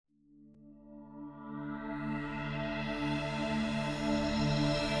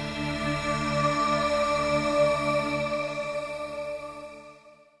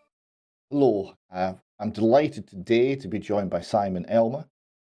Hello, I'm delighted today to be joined by Simon Elmer,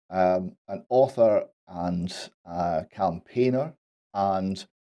 an author and campaigner, and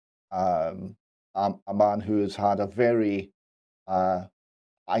a man who has had a very, uh,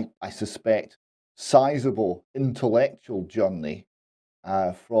 I suspect, sizable intellectual journey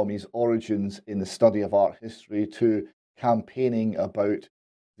from his origins in the study of art history to campaigning about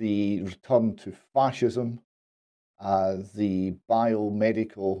the return to fascism, the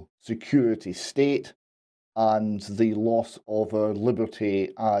biomedical security state, and the loss of our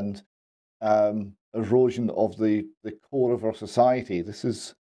liberty and erosion of the core of our society. This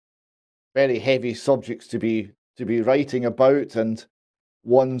is very heavy subjects to be writing about, and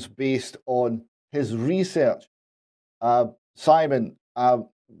ones based on his research. Simon,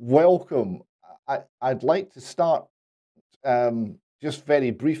 welcome. I'd like to start just very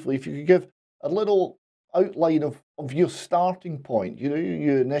briefly, if you could give a little outline of your starting point, you know,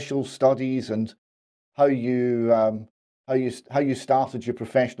 your initial studies and how you started your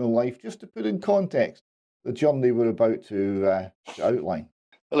professional life, just to put in context the journey we're about to outline.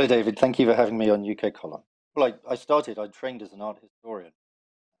 Hello, David. Thank you for having me on UK Column. Well, I trained as an art historian.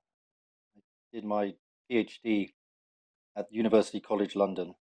 I did my PhD at University College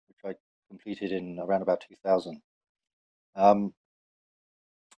London, which I completed in around about 2000.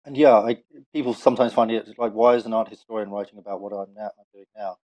 And yeah, people sometimes find it like, why is an art historian writing about what I'm doing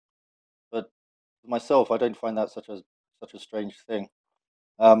now? But for myself, I don't find that such a strange thing.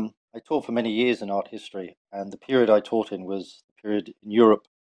 I taught for many years in art history, and the period I taught in was the period in Europe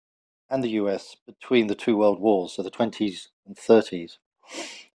and the US between the two world wars, so the 20s and 30s.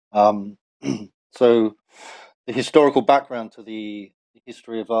 So the historical background to the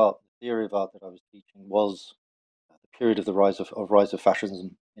history of art, the theory of art that I was teaching, was the period of the rise of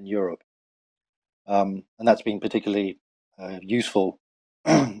fascism in Europe, and that's been particularly useful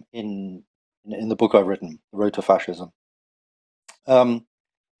in the book I've written, The Road to Fascism. After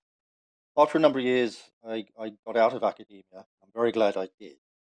a number of years, I got out of academia. I'm very glad I did,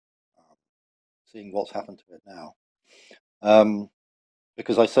 seeing what's happened to it now.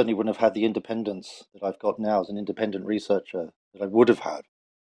 Because I certainly wouldn't have had the independence that I've got now as an independent researcher that I would have had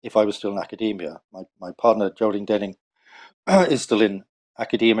if I was still in academia. My partner, Geraldine Denning, is still in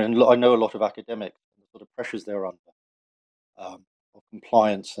academia, and I know a lot of academics, and the sort of pressures they're under of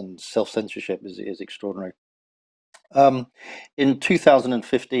compliance and self-censorship is extraordinary. In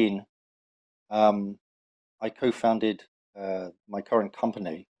 2015, I co-founded my current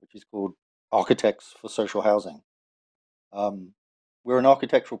company, which is called Architects for Social Housing. We're an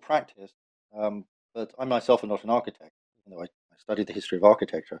architectural practice, but I myself am not an architect, even though I studied the history of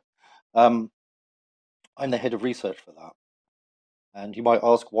architecture. I'm the head of research for that. And you might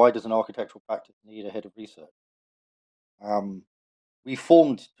ask, why does an architectural practice need a head of research? We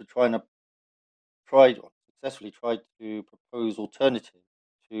formed to successfully tried to propose alternatives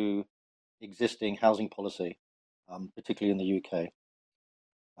to existing housing policy, particularly in the UK,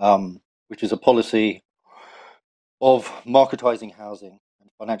 which is a policy of marketizing housing and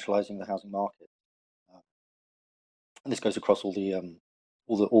financializing the housing market. And this goes across all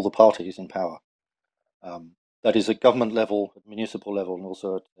the parties in power. That is at government level, at municipal level, and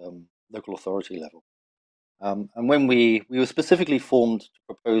also at local authority level. And when we were specifically formed to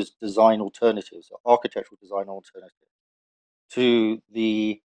propose design alternatives, architectural design alternatives, to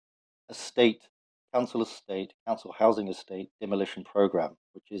the council housing estate demolition program,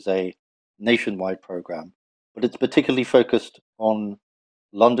 which is a nationwide program, but it's particularly focused on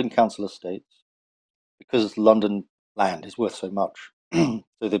London council estates because London land is worth so much. So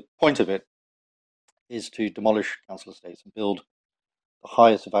the point of it is to demolish council estates and build the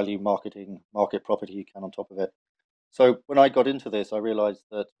highest value market property you can on top of it. So when I got into this, I realized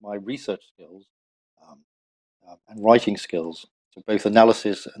that my research skills and writing skills, so both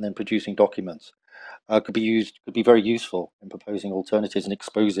analysis and then producing documents, could be very useful in proposing alternatives and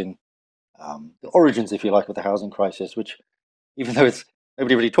exposing the origins, if you like, of the housing crisis, which, even though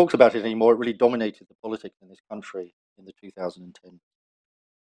nobody really talks about it anymore, it really dominated the politics in this country in the 2010s.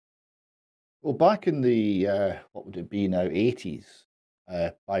 Well, back in the what would it be now, 80s,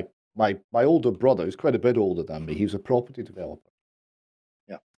 my older brother, who's quite a bit older than me, he was a property developer.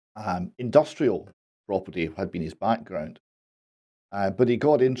 Yeah. Industrial property had been his background, but he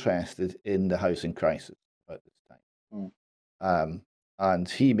got interested in the housing crisis at this time. And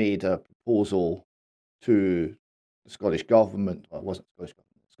he made a proposal to the Scottish government, well, it wasn't Scottish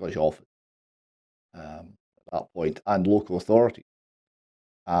government, Scottish office at that point, and local authority,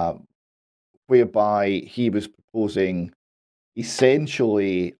 whereby he was proposing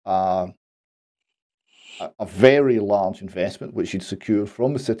essentially a very large investment, which he'd secured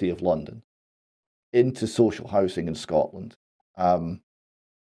from the City of London, into social housing in Scotland on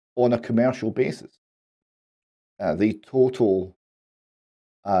a commercial basis. The total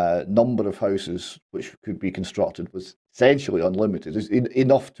number of houses which could be constructed was essentially unlimited. It's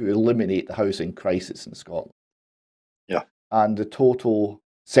enough to eliminate the housing crisis in Scotland. Yeah. And the total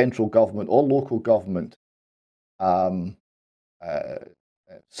central government or local government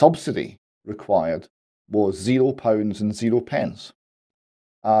subsidy required was £0 and 0 pence.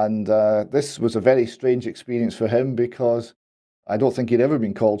 And this was a very strange experience for him because I don't think he'd ever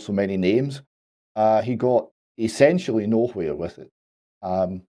been called so many names. He got essentially nowhere with it.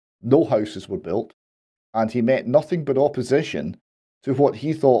 No houses were built, and he met nothing but opposition to what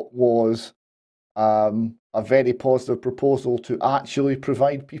he thought was a very positive proposal to actually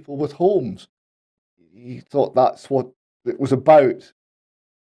provide people with homes. He thought that's what it was about.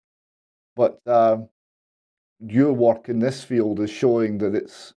 But your work in this field is showing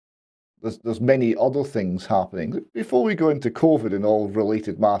that there's many other things happening. Before we go into COVID and all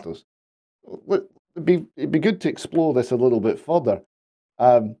related matters, it'd be good to explore this a little bit further.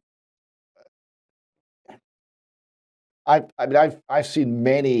 I've seen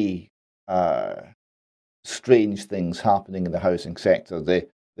many strange things happening in the housing sector. The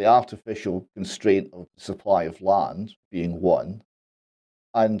artificial constraint of the supply of land being one,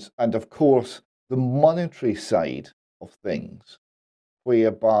 and of course the monetary side of things,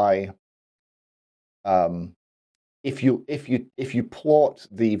 whereby if you plot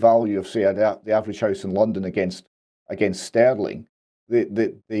the value of, say, the average house in London against sterling,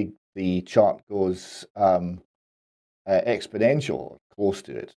 the chart goes exponential, or close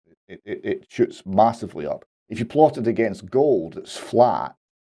to it. It shoots massively up. If you plot it against gold, it's flat,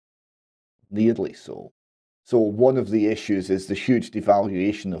 nearly so. So one of the issues is the huge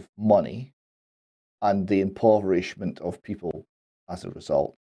devaluation of money and the impoverishment of people as a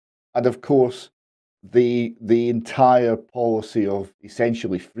result. And of course, the entire policy of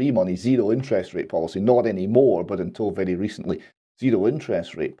essentially free money, zero interest rate policy, not anymore, but until very recently, zero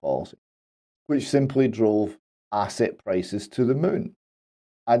interest rate policy, which simply drove asset prices to the moon.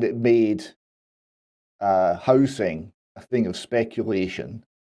 And it made housing a thing of speculation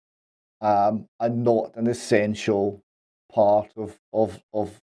and not an essential part of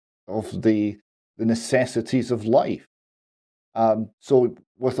the necessities of life. So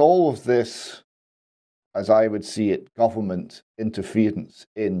with all of this, as I would see it, government interference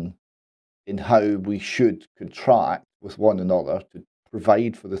in how we should contract with one another to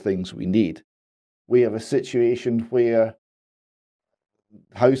provide for the things we need, we have a situation where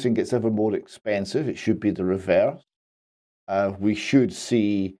housing gets ever more expensive. It should be the reverse. We should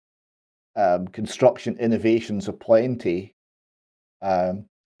see construction innovations aplenty,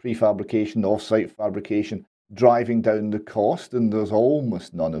 prefabrication, off-site fabrication, driving down the cost, and there's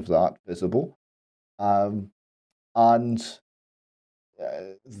almost none of that visible. And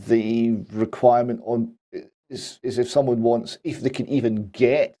the requirement on is if someone wants, if they can even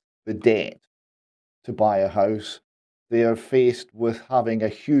get the debt to buy a house, they are faced with having a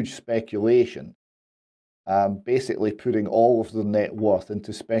huge speculation, basically putting all of their net worth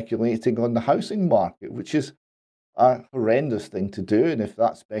into speculating on the housing market, which is a horrendous thing to do. And if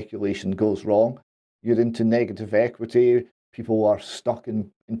that speculation goes wrong, you're into negative equity. People are stuck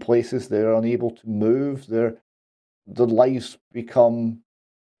in places they're unable to move. Their lives become,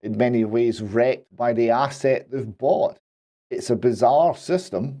 in many ways, wrecked by the asset they've bought. It's a bizarre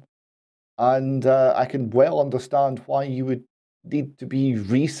system, and I can well understand why you would need to be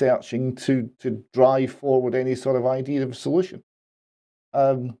researching to drive forward any sort of idea of a solution.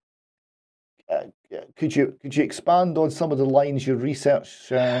 Could you expand on some of the lines your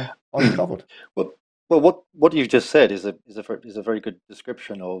research uncovered? Well, what you've just said is a very good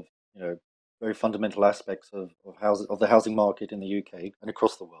description of very fundamental aspects of the housing market in the UK and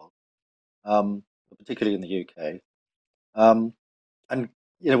across the world, particularly in the UK, and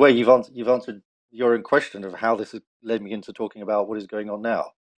in a way you've answered your own question of how this has led me into talking about what is going on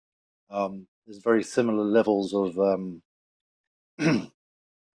now. There's very similar levels of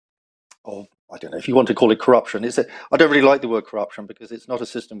I don't know if you want to call it corruption. I don't really like the word corruption because it's not a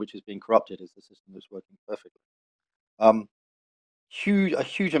system which is being corrupted. It's a system that's working perfectly. A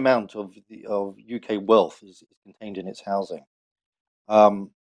huge amount of UK wealth is contained in its housing. And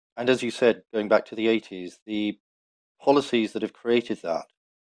as you said, going back to the 80s, the policies that have created that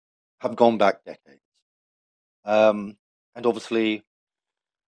have gone back decades. And obviously,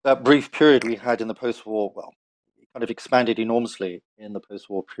 that brief period we had in the post-war, well, it kind of expanded enormously in the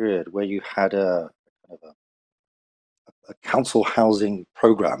post-war period, where you had a council housing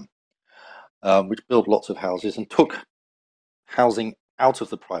program, which built lots of houses and took housing out of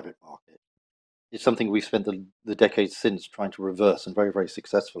the private market is something we've spent the decades since trying to reverse, and very, very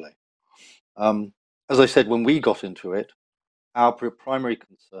successfully. As I said, when we got into it, our primary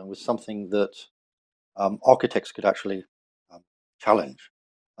concern was something that architects could actually challenge,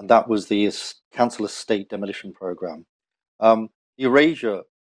 and that was the council estate demolition program. The erasure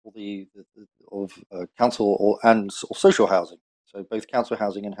of council or social housing, so both council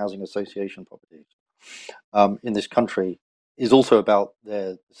housing and housing association properties in this country, is also about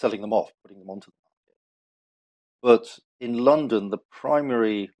their selling them off, putting them onto the market. But in London, the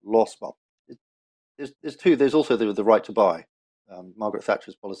primary loss, well, there's two. There's also the right to buy, Margaret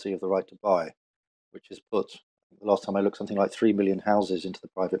Thatcher's policy of the right to buy, which has put, the last time I looked, something like 3 million houses into the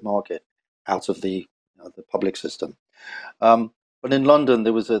private market out of the public system. But in London,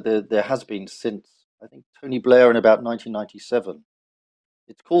 there has been since, I think, Tony Blair in about 1997.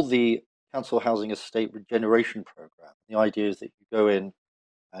 It's called the Council Housing Estate Regeneration Program. The idea is that you go in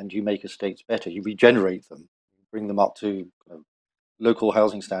and you make estates better, you regenerate them, you bring them up to local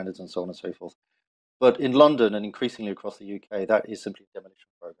housing standards and so on and so forth. But in London and increasingly across the UK, that is simply a demolition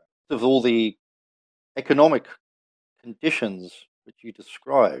program. Of all the economic conditions which you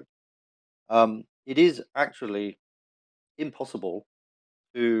described, it is actually impossible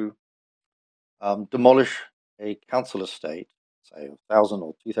to demolish a council estate, say 1,000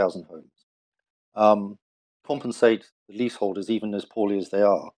 or 2,000 homes, compensate the leaseholders even as poorly as they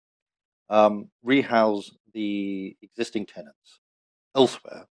are, rehouse the existing tenants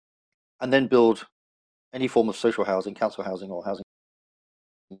elsewhere, and then build any form of social housing, council housing, or housing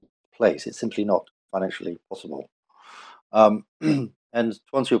place. It's simply not financially possible. And to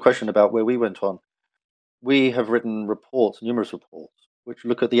answer your question about where we went on, we have written reports, numerous reports, which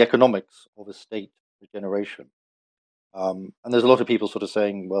look at the economics of estate regeneration. And there's a lot of people sort of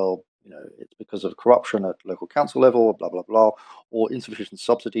saying, well, it's because of corruption at local council level, blah, blah, blah, or insufficient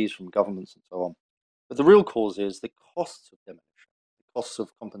subsidies from governments and so on. But the real cause is the costs of demolition, the costs of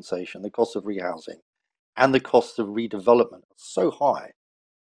compensation, the costs of rehousing, and the costs of redevelopment are so high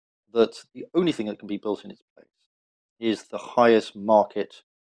that the only thing that can be built in its place is the highest market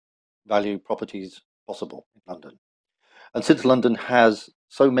value properties possible in London. And since London has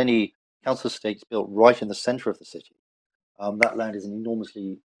so many council estates built right in the centre of the city, that land is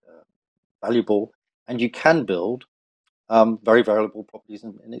enormously valuable, and you can build very valuable properties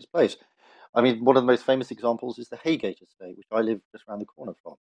in its place. I mean, one of the most famous examples is the Haygate estate, which I live just around the corner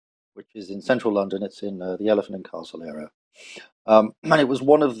from, which is in central London. It's in the Elephant and Castle area, and it was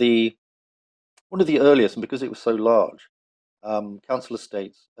one of the earliest, and because it was so large, council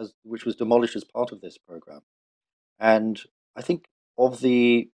estates, which was demolished as part of this program. And I think of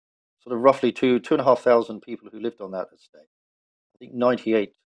the sort of roughly 2,500 people who lived on that estate, I think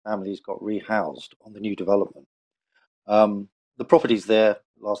 98 families got rehoused on the new development. The properties there,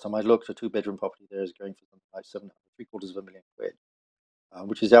 last time I looked, a 2-bedroom property there is going for something like £750,000,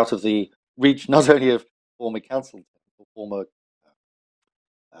 which is out of the reach not only of former council or former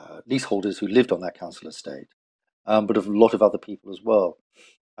leaseholders who lived on that council estate, but of a lot of other people as well.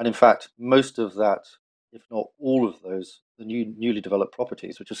 And in fact, most of that, if not all of those, the newly developed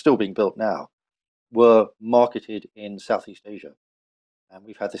properties, which are still being built now, were marketed in Southeast Asia. And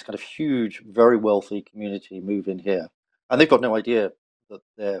we've had this kind of huge, very wealthy community move in here. And they've got no idea that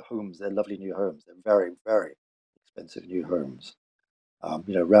their homes, their lovely new homes, they're very, very expensive new homes,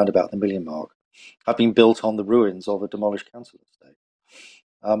 round about the $1 million mark, have been built on the ruins of a demolished council estate.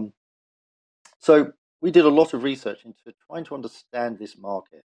 So we did a lot of research into trying to understand this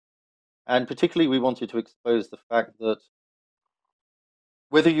market. And particularly, we wanted to expose the fact that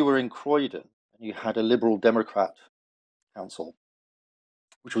whether you were in Croydon and you had a Liberal Democrat council,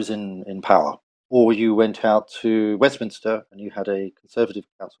 which was in power, or you went out to Westminster and you had a Conservative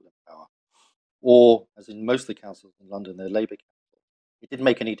council in power, or, as in most of the councils in London, they're Labour councils, it didn't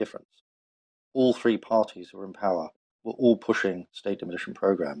make any difference. All three parties who were in power were all pushing state demolition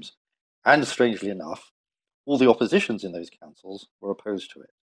programs. And strangely enough, all the oppositions in those councils were opposed to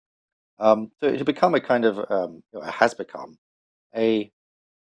it. So it had become a kind of, has become a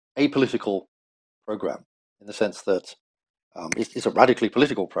apolitical program, in the sense that it's a radically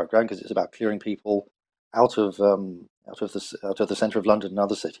political program because it's about clearing people out of the centre of London and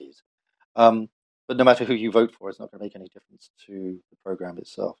other cities. But no matter who you vote for, it's not going to make any difference to the program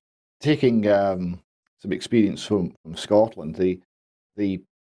itself. Taking some experience from Scotland, the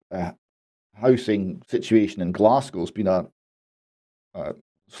housing situation in Glasgow has been a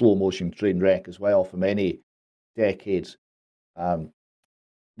slow motion train wreck as well for many decades.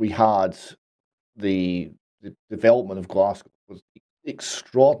 We had the development of Glasgow was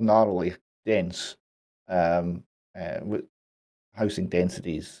extraordinarily dense, with housing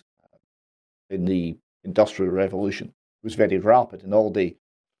densities in the Industrial Revolution was very rapid, and all the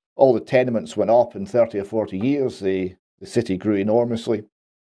tenements went up in 30 or 40 years. The city grew enormously.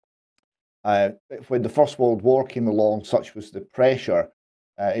 When the First World War came along, such was the pressure,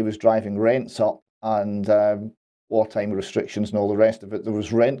 it was driving rents up, and wartime restrictions and all the rest of it. There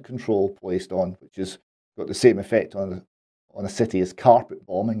was rent control placed on, which has got the same effect on a city as carpet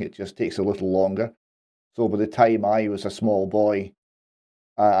bombing. It just takes a little longer. So by the time I was a small boy,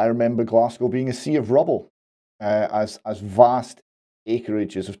 I remember Glasgow being a sea of rubble, as vast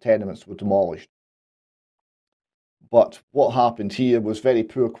acreages of tenements were demolished. But what happened here was very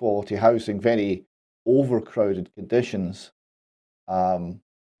poor quality housing, very overcrowded conditions,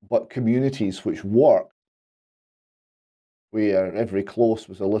 but communities which worked, where every close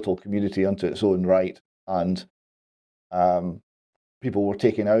was a little community unto its own right, and people were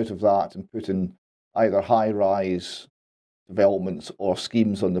taken out of that and put in either high-rise developments or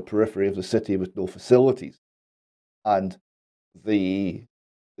schemes on the periphery of the city with no facilities. And the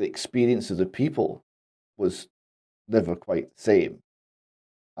experience of the people was never quite the same,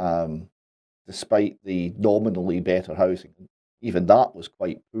 despite the nominally better housing. Even that was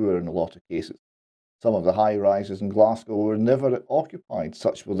quite poor in a lot of cases. Some of the high rises in Glasgow were never occupied,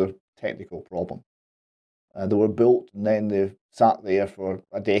 such were the technical problems. They were built and then they sat there for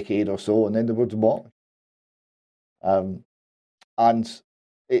a decade or so, and then they were demolished. And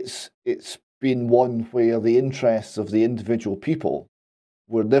it's been one where the interests of the individual people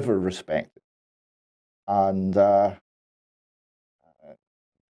were never respected. And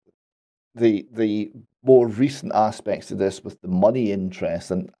the more recent aspects of this, with the money interest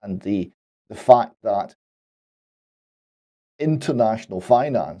and the fact that international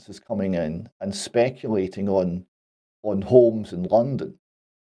finance is coming in and speculating on homes in London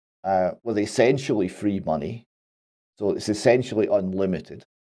with essentially free money, so it's essentially unlimited,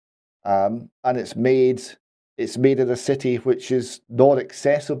 and it's made it a city which is not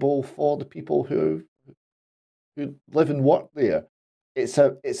accessible for the people who live and work there. It's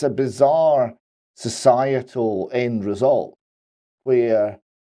a bizarre societal end result where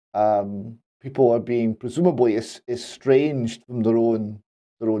people are being presumably estranged from their own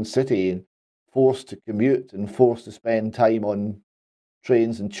city and forced to commute and forced to spend time on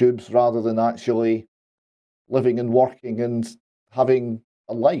trains and tubes rather than actually living and working and having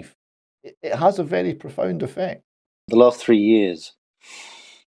a life. It has a very profound effect. The last 3 years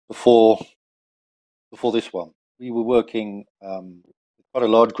before this one, we were working with quite a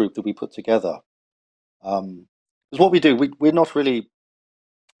large group that we put together. Because what we do, we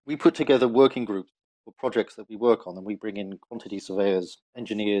put together working groups for projects that we work on, and we bring in quantity surveyors,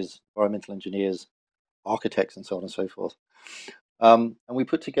 engineers, environmental engineers, architects, and so on and so forth. And we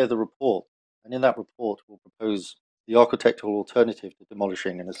put together a report, and in that report, we'll propose the architectural alternative to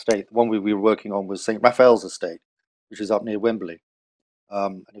demolishing an estate. The one we were working on was St. Raphael's Estate, which is up near Wembley.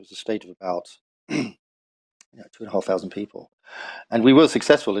 And it was a estate of about 2,500 people. And we were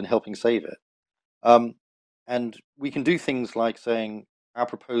successful in helping save it. And we can do things like saying our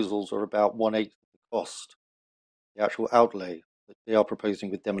proposals are about 1/8 of the cost, the actual outlay that they are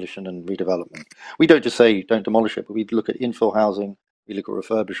proposing with demolition and redevelopment. We don't just say don't demolish it, but we look at infill housing, we look at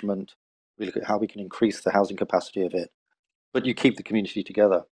refurbishment, we look at how we can increase the housing capacity of it, but you keep the community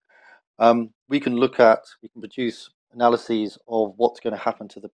together. We can produce analyses of what's going to happen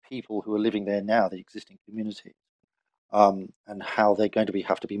to the people who are living there now, the existing community, and how they're going to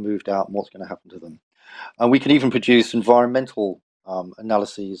have to be moved out and what's going to happen to them. And we can even produce environmental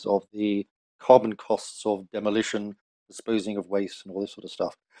analyses of the carbon costs of demolition, disposing of waste, and all this sort of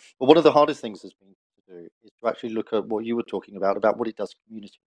stuff. But one of the hardest things has been to do is to actually look at what you were talking about what it does to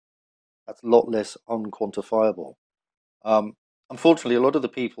community. That's a lot less unquantifiable. Unfortunately, a lot of the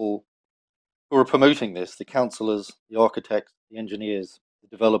people who are promoting this, the councillors, the architects, the engineers, the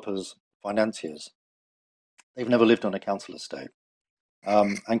developers, financiers, they've never lived on a council estate.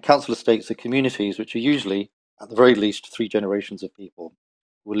 And council estates are communities which are usually, at the very least, 3 generations of people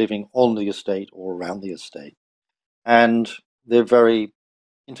who are living on the estate or around the estate. And they're very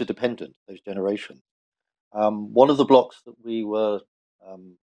interdependent, those generations. One of the blocks that we were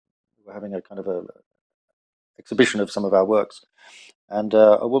having a kind of a exhibition of some of our works, and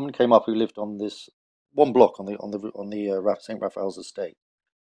a woman came up who lived on this one block on the St. Raphael's estate,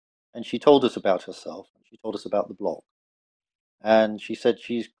 and she told us about herself. She told us about the block, and she said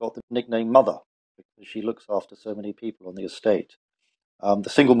she's got the nickname Mother because she looks after so many people on the estate. The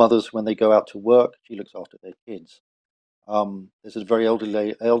single mothers, when they go out to work, she looks after their kids. There's a very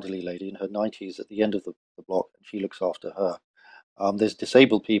elderly lady in her 90s at the end of the block, and she looks after her. There's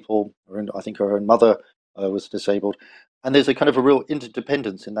disabled people. I think her own mother was disabled, And there's a kind of a real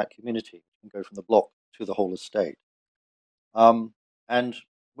interdependence in that community. You can go from the block to the whole estate. And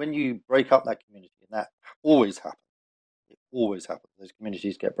when you break up that community, and that always happens, it always happens, those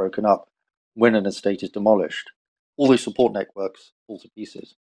communities get broken up when an estate is demolished. All those support networks fall to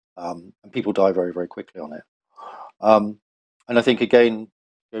pieces, and people die very, very quickly on it. And I think, again,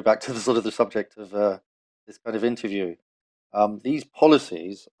 go back to the sort of the subject of this kind of interview. These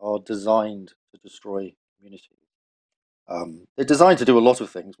policies are designed to destroy communities. They're designed to do a lot of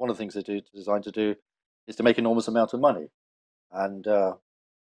things. One of the things they're designed to do is to make enormous amount of money. And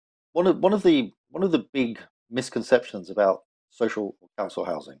one of the big misconceptions about social or council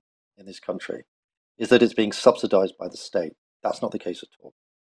housing in this country is that it's being subsidized by the state. That's not the case at all.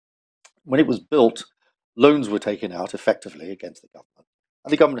 When it was built, loans were taken out effectively against the government,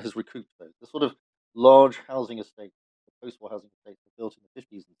 and the government has recouped those. The sort of large housing estates, the post-war housing estates were built in the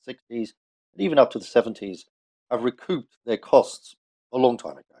 50s and 60s, and even up to the 70s, have recouped their costs a long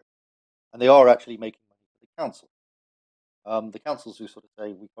time ago, and they are actually making money for the council. The councils who sort of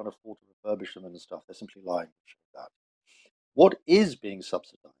say we can't afford to refurbish them and stuff, they're simply lying to show that. What is being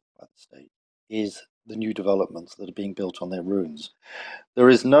subsidized by the state is the new developments that are being built on their ruins. There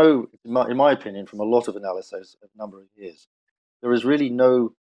is no, in my opinion, from a lot of analysis of a number of years, there is really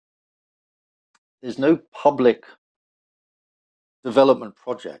there's no public development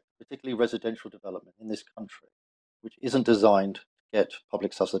project, particularly residential development in this country, which isn't designed to get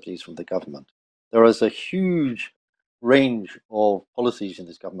public subsidies from the government. There is a huge range of policies in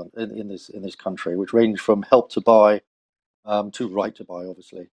this government, in this country, which range from help to buy to right to buy,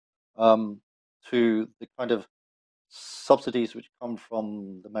 obviously, to the kind of subsidies which come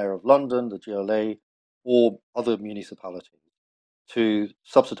from the Mayor of London, the GLA, or other municipalities to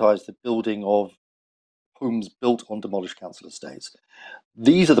subsidise the building of homes built on demolished council estates.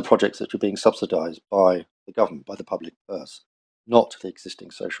 These are the projects that are being subsidised by the government, by the public purse, not the existing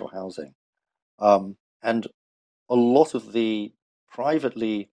social housing. And a lot of the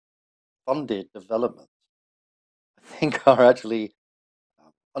privately funded developments, I think, are actually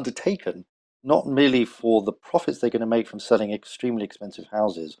undertaken not merely for the profits they're going to make from selling extremely expensive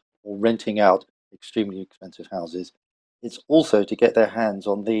houses or renting out extremely expensive houses. It's also to get their hands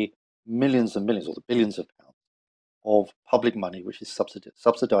on the millions and millions or the billions of pounds of public money which is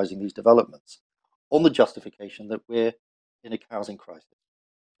subsidizing these developments on the justification that we're in a housing crisis.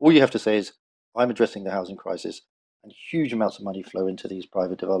 All you have to say is, I'm addressing the housing crisis, and huge amounts of money flow into these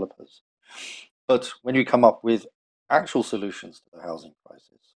private developers. But when you come up with actual solutions to the housing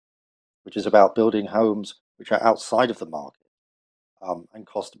crisis, which is about building homes which are outside of the market and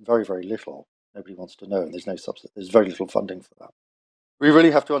cost very, very little, nobody wants to know, and there's no subsidy, there's very little funding for that. We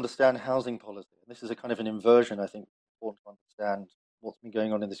really have to understand housing policy. And this is a kind of an inversion, I think, important to understand what's been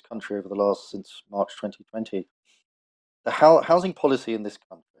going on in this country over the last, since March 2020. The housing policy in this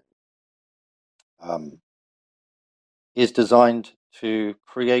country is designed to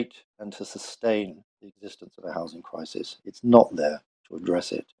create and to sustain the existence of a housing crisis. It's not there to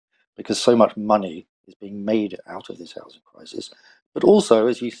address it, because so much money is being made out of this housing crisis. But also,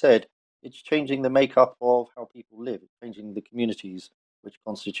 as you said, it's changing the makeup of how people live. It's changing the communities which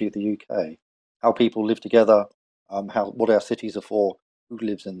constitute the UK, how people live together, what our cities are for, who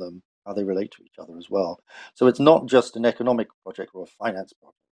lives in them, how they relate to each other as well. So it's not just an economic project or a finance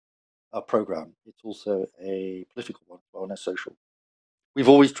project, a program. It's also a political one, well, and a social. We've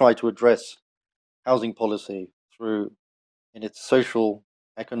always tried to address housing policy through in its social,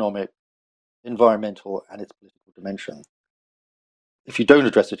 economic, environmental, and its political dimension. If you don't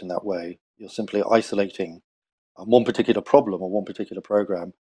address it in that way, you're simply isolating one particular problem or one particular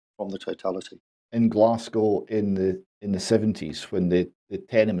program from the totality. In Glasgow in the 70s, when the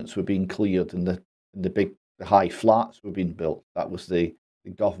tenements were being cleared and the high flats were being built, that was the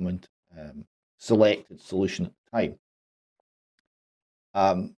government selected solution at the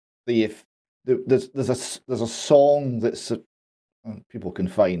time. There's a song that's people can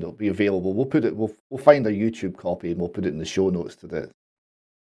find. It'll be available. We'll find a YouTube copy and we'll put it in the show notes to this,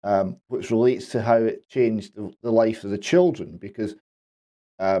 which relates to how it changed the life of the children, because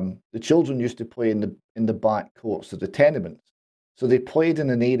the children used to play in the back courts of the tenements. So they played in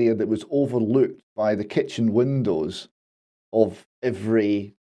an area that was overlooked by the kitchen windows of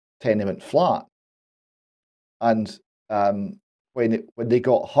every tenement flat. And when they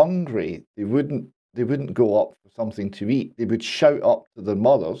got hungry, they wouldn't go up for something to eat. They would shout up to their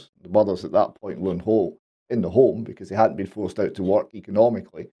mothers. The mothers at that point were in the home because they hadn't been forced out to work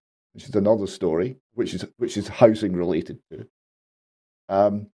economically, which is another story, which is housing related too.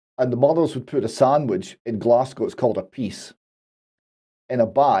 And the mothers would put a sandwich in Glasgow, it's called a piece, in a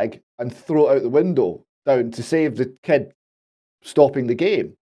bag and throw it out the window. down to save the kid stopping the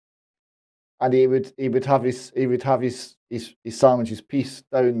game, and he would have his sandwich, his piece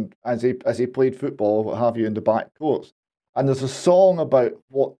down as he played football, what have you, in the back courts. And there's a song about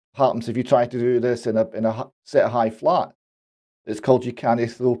what happens if you try to do this in a set of high flat. It's called "You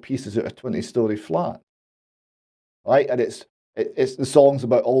Can't Throw Pieces Out a 20-story flat," right? And it's the song's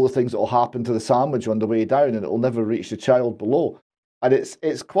about all the things that will happen to the sandwich on the way down, and it will never reach the child below. And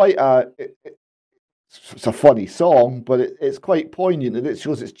it's quite it's a funny song, but it's quite poignant, and it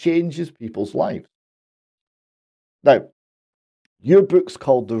shows it changes people's lives. Now, your book's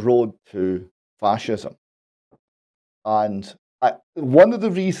called The Road to Fascism. And one of the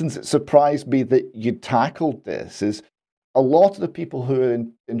reasons it surprised me that you tackled this is a lot of the people who are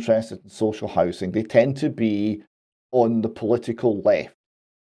interested in social housing, they tend to be on the political left,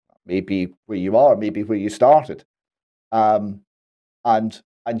 maybe where you are, maybe where you started.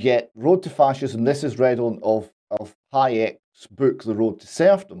 And yet, Road to Fascism, this is read of Hayek's book, The Road to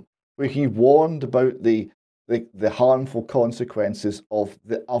Serfdom, where he warned about the harmful consequences of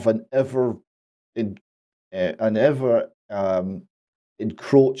an ever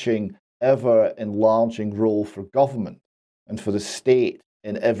encroaching, ever enlarging role for government and for the state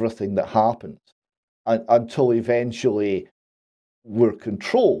in everything that happens, until eventually we're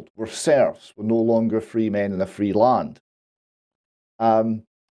controlled, we're serfs, we're no longer free men in a free land.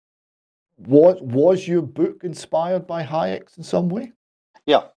 Was your book inspired by Hayek's in some way?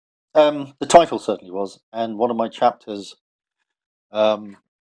 Yeah, the title certainly was, and one of my chapters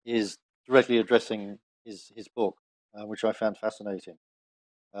is directly addressing his book, which I found fascinating.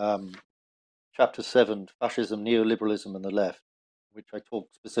 Chapter 7, Fascism, Neoliberalism and the Left, which I talk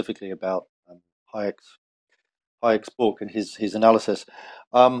specifically about Hayek's book and his analysis.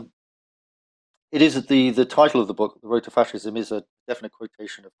 It is the title of the book, The Road to Fascism, is a definite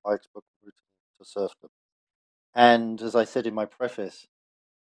quotation of Hayek's book, The Road to Serfdom. And as I said in my preface,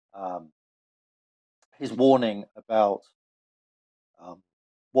 his warning about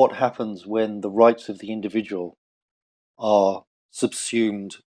what happens when the rights of the individual are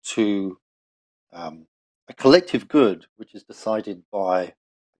subsumed to a collective good which is decided by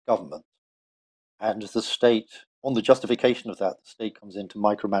government, and the state, on the justification of that, the state comes in to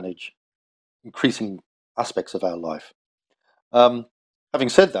micromanage increasing aspects of our life. Having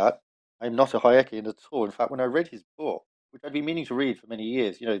said that, I'm not a Hayekian at all. In fact, when I read his book, which I'd been meaning to read for many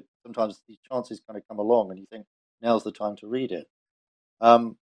years, sometimes these chances kind of come along and you think, now's the time to read it.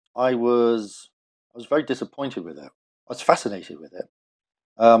 I was very disappointed with it. I was fascinated with it.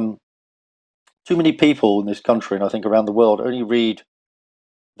 Too many people in this country, and I think around the world, only read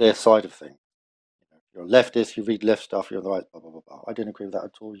their side of things. If you're a leftist, you read left stuff, you're the right, blah, blah, blah, blah. I don't agree with that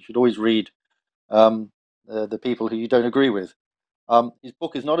at all. You should always read the people who you don't agree with. His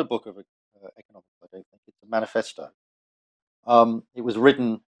book is not a book of economics, I don't think. It's a manifesto. It was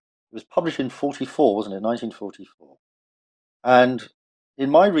published in 1944, wasn't it? 1944. And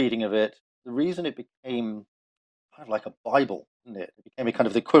in my reading of it, the reason it became kind of like a Bible, isn't it? It became a kind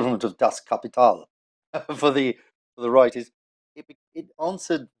of the equivalent of Das Kapital for the right, is it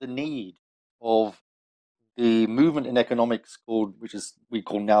answered the need of the movement in economics which we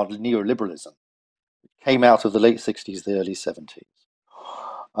call now neoliberalism. It came out of the late 60s, the early 70s.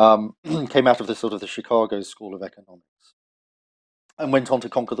 Came out of the Chicago School of Economics and went on to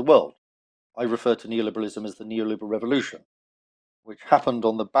conquer the world. I refer to neoliberalism as the neoliberal revolution, which happened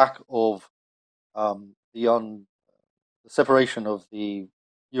on the back of the separation of the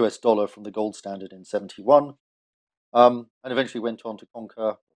US dollar from the gold standard in 1971, and eventually went on to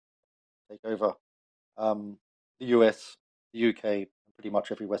take over the US, the UK, and pretty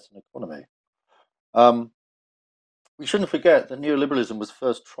much every Western economy. We shouldn't forget that neoliberalism was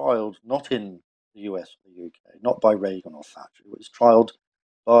first trialled not in the US or the UK, not by Reagan or Thatcher. It was trialled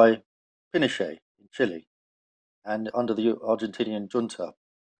by Pinochet in Chile and under the Argentinian junta.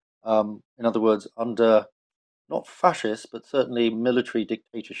 In other words, under not fascist, but certainly military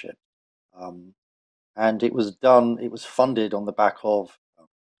dictatorship. And it was funded on the back of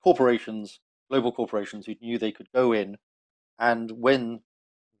corporations, global corporations who knew they could go in, and when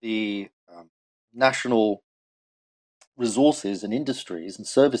the national resources and industries and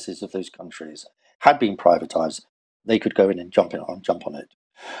services of those countries had been privatized, they could go in and jump on it.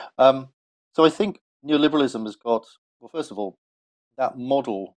 So I think neoliberalism has got, well, first of all, that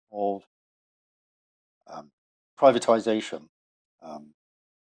model of privatization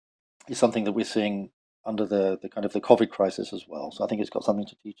is something that we're seeing under the kind of the COVID crisis as well. So I think it's got something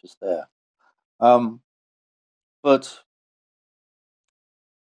to teach us there. But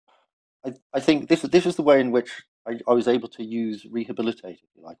I think this is the way in which I was able to rehabilitate, if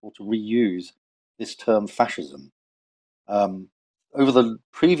you like, or to reuse this term fascism. Over the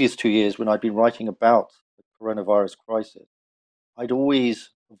previous 2 years, when I'd been writing about the coronavirus crisis, I'd always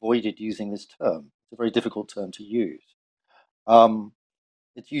avoided using this term. It's a very difficult term to use.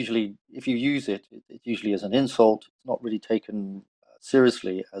 It's usually, if you use it, it's usually as an insult. It's not really taken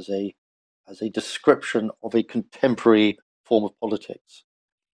seriously as a description of a contemporary form of politics.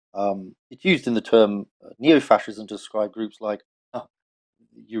 It's used in the term neo-fascism to describe groups like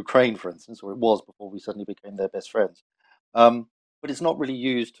Ukraine, for instance, or it was before we suddenly became their best friends. But it's not really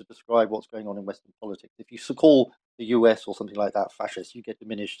used to describe what's going on in Western politics. If you call the US or something like that fascist, you get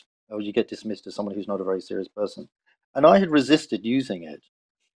diminished or you get dismissed as someone who's not a very serious person. And I had resisted using it.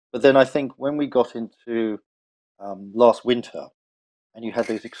 But then I think when we got into last winter and you had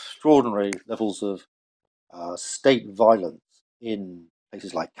those extraordinary levels of state violence in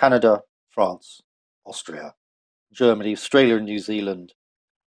places like Canada, France, Austria, Germany, Australia, and New Zealand,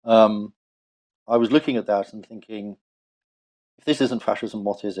 I was looking at that and thinking, if this isn't fascism,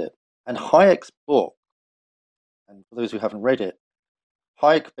 what is it? And Hayek's book, and for those who haven't read it,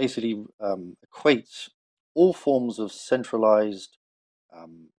 Hayek basically equates all forms of centralized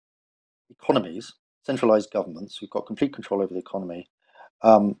economies, centralized governments who've got complete control over the economy,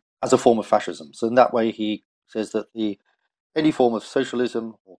 as a form of fascism. So in that way, he says that any form of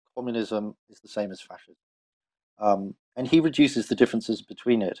socialism or communism is the same as fascism. And he reduces the differences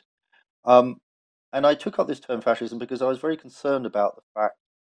between it. And I took up this term fascism because I was very concerned about the fact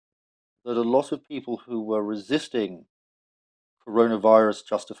that a lot of people who were resisting coronavirus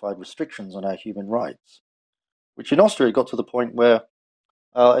justified restrictions on our human rights, which in Austria got to the point where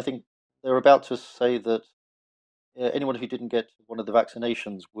I think they're about to say that anyone who didn't get one of the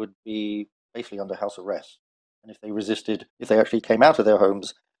vaccinations would be basically under house arrest. And if they resisted, if they actually came out of their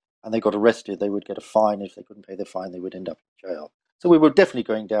homes and they got arrested, they would get a fine. If they couldn't pay their fine, they would end up in jail. So we were definitely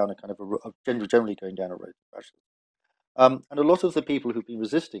going down a kind of generally going down a road to fascism. And a lot of the people who've been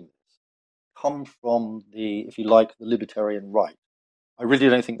resisting this come from if you like, the libertarian right. I really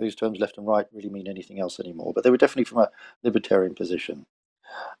don't think those terms left and right really mean anything else anymore, but they were definitely from a libertarian position.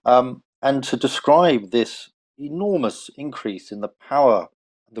 And to describe this enormous increase in the power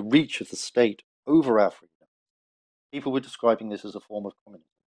and the reach of the state over our freedom, people were describing this as a form of communism.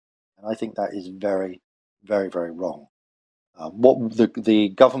 And I think that is very, very, very wrong. What the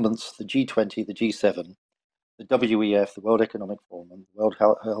governments, the G20, the G7, the WEF, the World Economic Forum, the World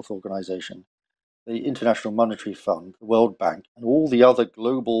Health Organization, the International Monetary Fund, the World Bank, and all the other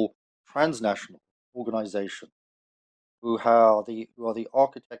global transnational organizations who are the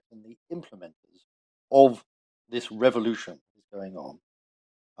architects and the implementers of this revolution that is going on.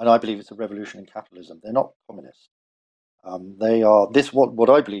 And I believe it's a revolution in capitalism. They're not communists. They are what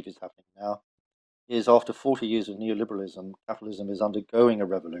I believe is happening now is after 40 years of neoliberalism, capitalism is undergoing a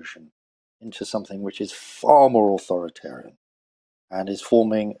revolution into something which is far more authoritarian and is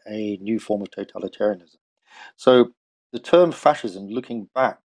forming a new form of totalitarianism. So the term fascism, looking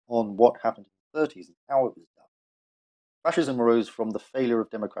back on what happened in the 30s and how it was done, fascism arose from the failure of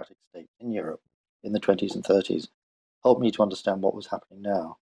democratic states in Europe in the 20s and 30s, helped me to understand what was happening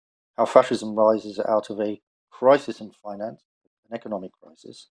now. How fascism rises out of a crisis in finance, an economic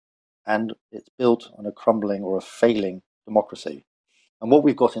crisis, and it's built on a crumbling or a failing democracy. And what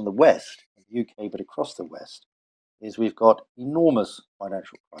we've got in the West, in the UK, but across the West, is we've got enormous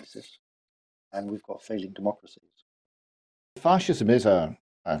financial crisis and we've got failing democracies. Fascism is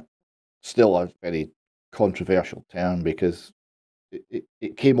still a very controversial term because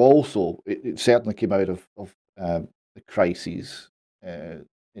it came also, it certainly came out of the crises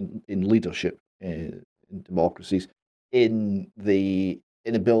in leadership in democracies, in the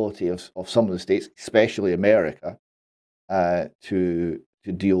inability of some of the states, especially America, to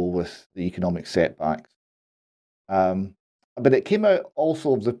deal with the economic setbacks. But it came out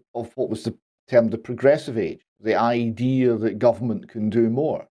also of what was termed the progressive age, the idea that government can do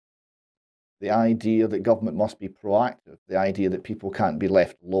more, the idea that government must be proactive, the idea that people can't be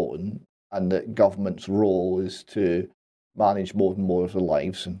left alone, and that government's role is to manage more and more of their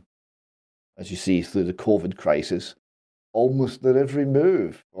lives. And as you see through the COVID crisis, almost their every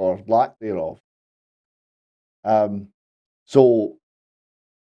move or lack thereof. So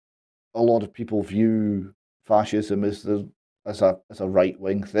a lot of people view fascism as a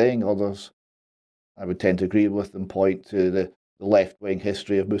right-wing thing. Others, I would tend to agree with them, point to the left-wing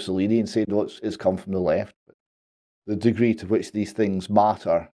history of Mussolini and say, no, it's come from the left. But the degree to which these things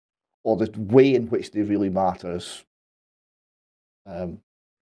matter, or the way in which they really matter, is no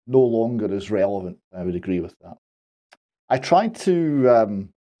longer as relevant. I would agree with that. I tried to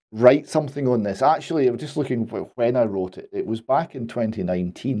write something on this. Actually, I'm just looking when I wrote it. It was back in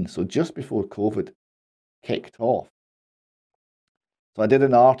 2019, so just before COVID kicked off. So I did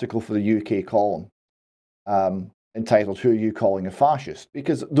an article for the UK column entitled "Who Are You Calling a Fascist?"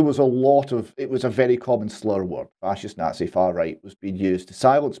 Because there was it was a very common slur word. Fascist, Nazi, far right was being used to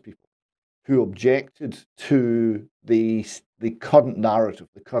silence people who objected to the current narrative,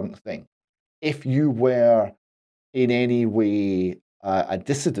 the current thing. If you were in any way a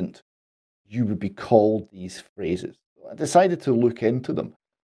dissident, you would be called these phrases. So I decided to look into them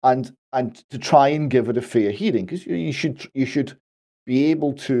and to try and give it a fair hearing, because you should be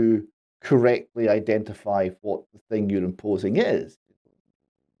able to correctly identify what the thing you're imposing is.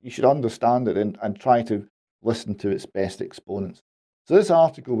 You should understand it and try to listen to its best exponents. So this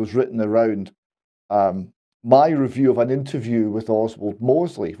article was written around my review of an interview with Oswald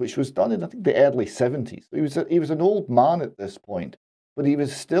Mosley, which was done in, I think, the early 70s. He was an old man at this point, but he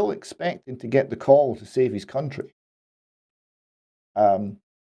was still expecting to get the call to save his country. And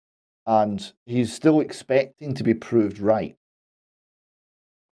he's still expecting to be proved right.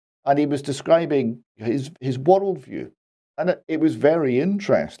 And he was describing his worldview. And it was very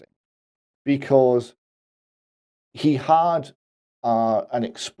interesting because he had and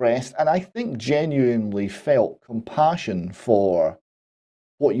expressed, and I think genuinely felt, compassion for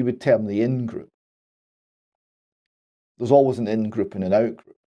what you would term the in-group. There's always an in-group and an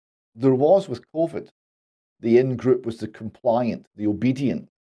out-group. There was with COVID. The in-group was the compliant, the obedient.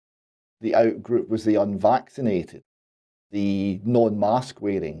 The out-group was the unvaccinated, the non-mask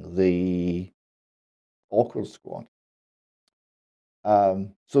wearing, the awkward squad.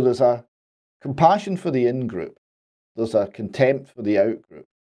 So there's a compassion for the in-group. There's a contempt for the out-group.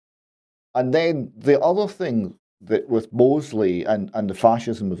 And then the other thing that with Mosley and the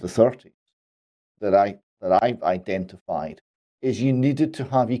fascism of the 30s that I've identified is you needed to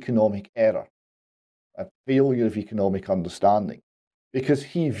have economic error, a failure of economic understanding, because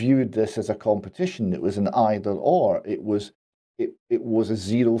he viewed this as a competition. It was an either or. It was a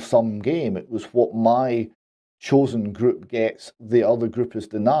zero-sum game. It was what my chosen group gets, the other group is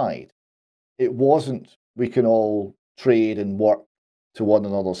denied. It wasn't we can all trade and work to one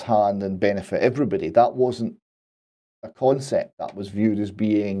another's hand and benefit everybody. That wasn't a concept that was viewed as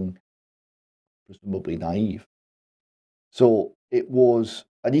being presumably naive. So it was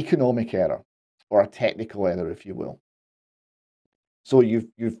an economic error, or a technical error, if you will. So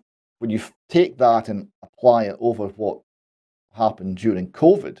when you take that and apply it over what happened during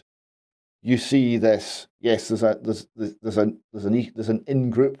COVID, you see this. Yes, there's an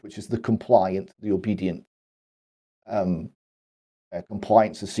in-group, which is the compliant, the obedient.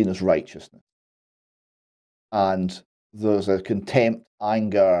 Compliance is seen as righteousness, and there's a contempt,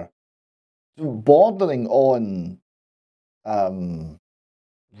 anger, bordering on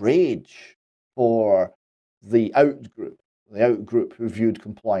rage for the out-group who viewed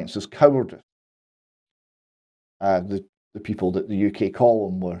compliance as cowardice. The people that the UK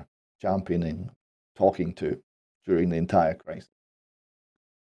column were championing, talking to during the entire crisis.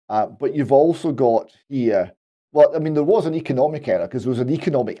 But you've also got here, well, I mean, there was an economic error because there was an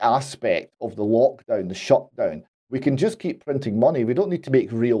economic aspect of the lockdown, the shutdown. We can just keep printing money. We don't need to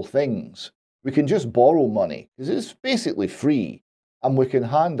make real things. We can just borrow money because it's basically free. And we can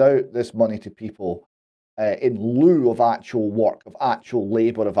hand out this money to people in lieu of actual work, of actual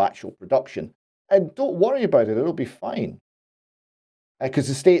labour, of actual production. And don't worry about it, it'll be fine. Because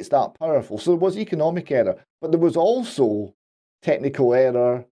the state's that powerful. So there was economic error, but there was also technical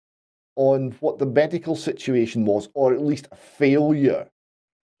error on what the medical situation was, or at least a failure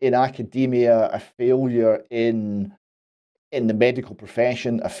in academia, a failure in the medical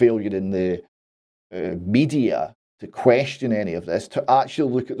profession, a failure in the media to question any of this, to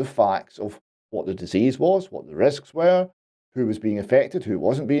actually look at the facts of what the disease was, what the risks were, who was being affected, who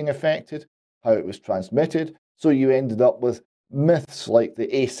wasn't being affected, how it was transmitted. So you ended up with myths like the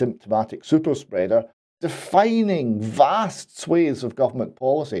asymptomatic super spreader defining vast swathes of government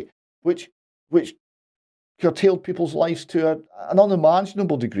policy, which curtailed people's lives to an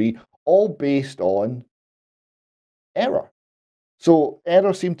unimaginable degree, all based on error. So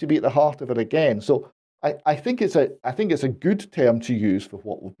error seemed to be at the heart of it again. So I think it's a good term to use for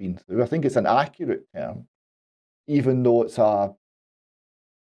what we've been through. I think it's an accurate term, even though it's a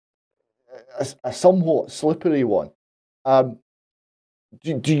somewhat slippery one. Do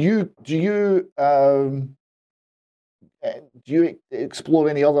you explore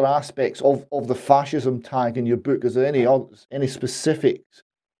any other aspects of the fascism tag in your book? Is there any specifics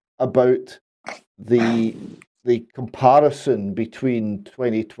about the comparison between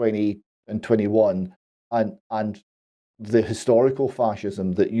 2020 and 21 and the historical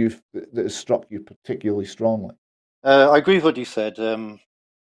fascism that has struck you particularly strongly? I agree with what you said.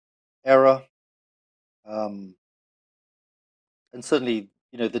 Error, um, and certainly,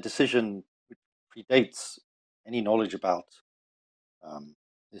 the decision which predates any knowledge about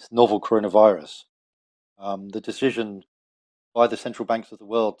this novel coronavirus. The decision by the central banks of the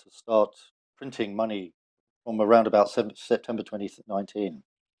world to start printing money from around about September 2019,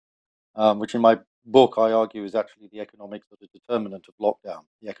 which in my book I argue is actually the economics of the determinant of lockdown.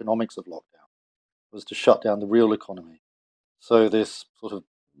 The economics of lockdown was to shut down the real economy. So this sort of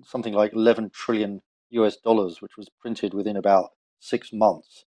something like 11 trillion US dollars, which was printed within about 6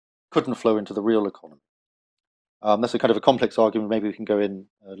 months, couldn't flow into the real economy. That's a kind of a complex argument. Maybe we can go in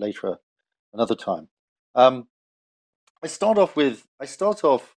later another time. I start off with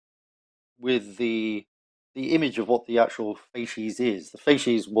the image of what the actual fasces is. The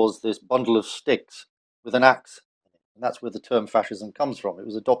fasces was this bundle of sticks with an axe, and that's where the term fascism comes from. It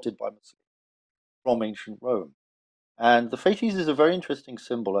was adopted by Mussolini from ancient Rome. And the fasces is a very interesting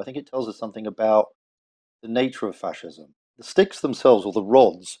symbol. I think it tells us something about the nature of fascism. The sticks themselves, or the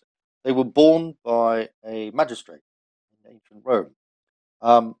rods, they were borne by a magistrate in ancient Rome.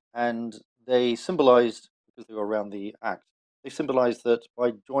 And they symbolized, because they were around the axe, they symbolized that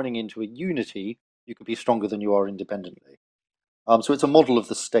by joining into a unity, you could be stronger than you are independently. So it's a model of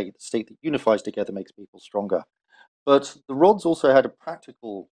the state that unifies together makes people stronger. But the rods also had a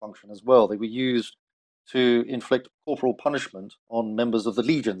practical function as well. They were used to inflict corporal punishment on members of the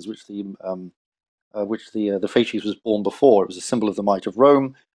legions, which the fasces was born before. It was a symbol of the might of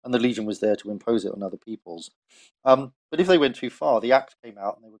Rome, and the legion was there to impose it on other peoples. But if they went too far, the axe came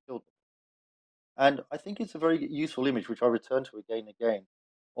out and they were killed. And I think it's a very useful image, which I return to again and again,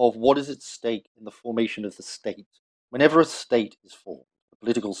 of what is at stake in the formation of the state. Whenever a state is formed, a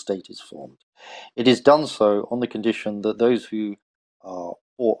political state is formed, it is done so on the condition that those who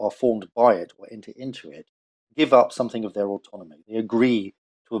are formed by it or enter into it give up something of their autonomy. They agree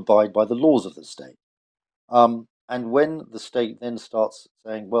to abide by the laws of the state. And when the state then starts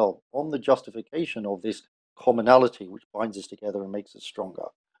saying, well, on the justification of this commonality which binds us together and makes us stronger,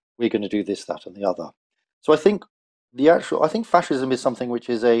 we're going to do this, that, and the other. So I think fascism is something which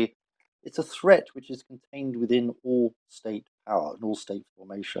is it's a threat which is contained within all state power and all state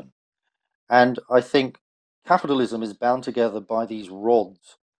formation. And I think capitalism is bound together by these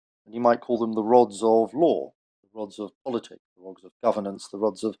rods, and you might call them the rods of law, the rods of politics, the rods of governance, the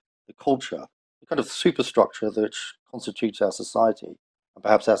rods of the culture, the kind of superstructure that constitutes our society and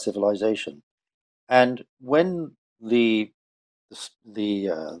perhaps our civilization. And when the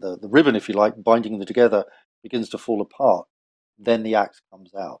ribbon, if you like, binding them together begins to fall apart, then the axe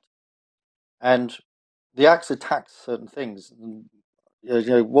comes out, and the axe attacks certain things. And,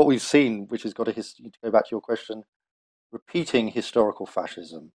 what we've seen, which has got a history. To go back to your question, repeating historical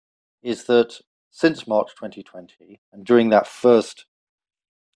fascism, is that since March 2020, and during that first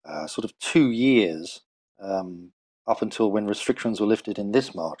sort of 2 years, up until when restrictions were lifted in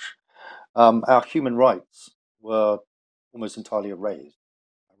this March, our human rights were almost entirely erased.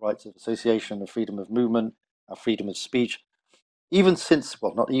 Our rights of association, of freedom of movement, our freedom of speech, even since,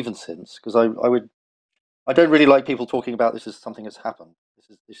 well, not even since, because I don't really like people talking about this as something that's happened.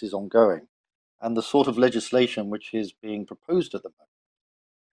 This is ongoing, and the sort of legislation which is being proposed at the moment,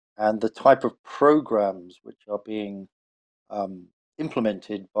 and the type of programs which are being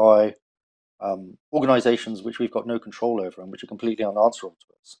implemented by organizations which we've got no control over and which are completely unanswerable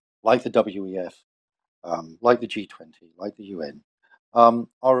to us, like the WEF, like the G20, like the UN,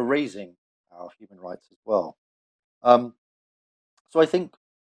 are erasing our human rights as well. So I think,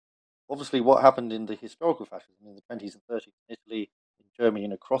 obviously, what happened in the historical fascism in the 20s and 30s in Italy, in Germany,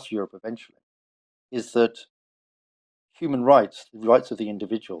 and across Europe eventually, is that human rights, the rights of the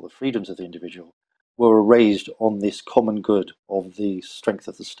individual, the freedoms of the individual, were erased on this common good of the strength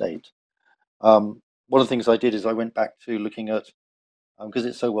of the state. One of the things I did is I went back to looking at, because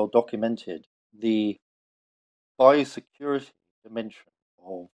it's so well documented, the biosecurity dimension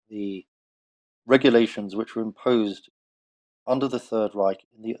of the regulations which were imposed under the Third Reich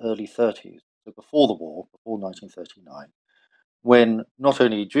in the early 30s, so before the war, before 1939, when not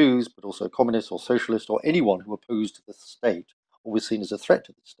only Jews, but also communists or socialists or anyone who opposed the state or was seen as a threat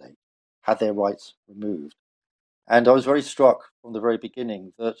to the state had their rights removed. And I was very struck from the very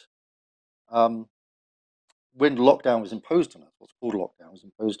beginning that um, when lockdown was imposed on us, what's called lockdown was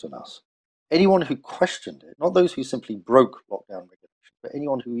imposed on us, anyone who questioned it, not those who simply broke lockdown regulations, but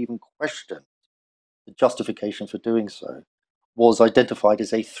anyone who even questioned the justification for doing so, was identified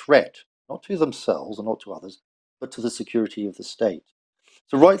as a threat, not to themselves and not to others, but to the security of the state.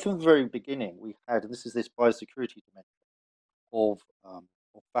 So right from the very beginning, we had, and this is this biosecurity dimension, of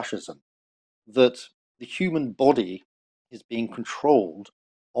fascism, that the human body is being controlled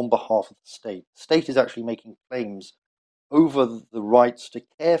on behalf of the state. The state is actually making claims over the rights to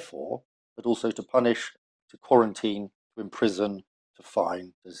care for, but also to punish, to quarantine, to imprison, to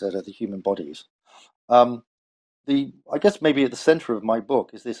fine, etc. The human bodies. I guess maybe at the center of my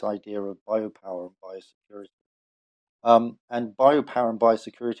book is this idea of biopower and biosecurity. And biopower and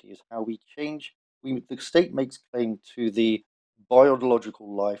biosecurity is how we change. The state makes claim to the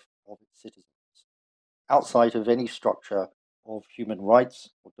biological life of its citizens outside of any structure of human rights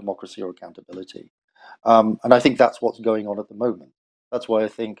or democracy or accountability. And I think that's what's going on at the moment. That's why I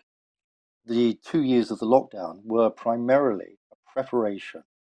think the 2 years of the lockdown were primarily a preparation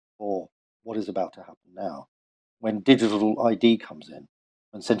for what is about to happen now. When digital ID comes in,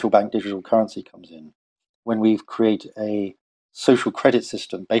 when central bank digital currency comes in, when we create a social credit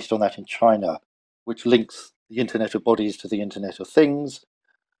system based on that in China, which links the Internet of Bodies to the Internet of Things,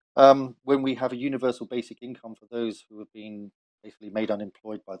 when we have a universal basic income for those who have been basically made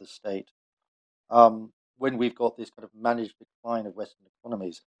unemployed by the state, when we've got this kind of managed decline of Western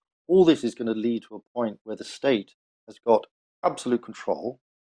economies, all this is going to lead to a point where the state has got absolute control,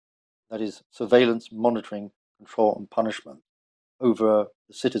 that is, surveillance, monitoring, control, and punishment over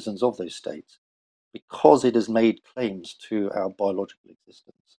the citizens of those states, because it has made claims to our biological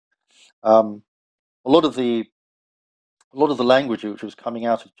existence. A lot of the language which was coming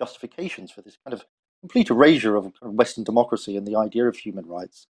out of justifications for this kind of complete erasure of Western democracy and the idea of human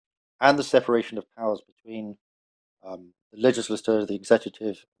rights and the separation of powers between the legislature, the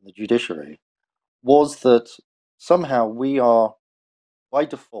executive, and the judiciary, was that somehow we are, by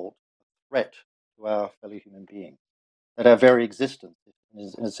default, a threat to our fellow human beings, that our very existence,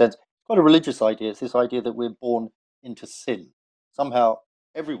 in a sense, quite a religious idea. It's this idea that we're born into sin. Somehow,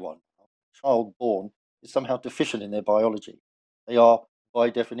 everyone, child born, is somehow deficient in their biology. They are, by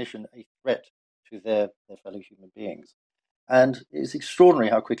definition, a threat to their fellow human beings. And it's extraordinary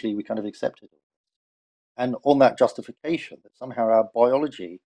how quickly we kind of accepted it. And on that justification, that somehow our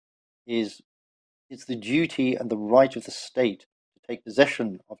biology is, it's the duty and the right of the state to take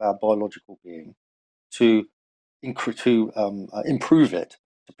possession of our biological being, to improve it,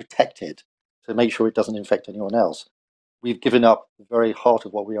 to protect it, to make sure it doesn't infect anyone else. We've given up the very heart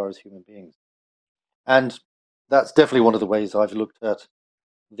of what we are as human beings. And that's definitely one of the ways I've looked at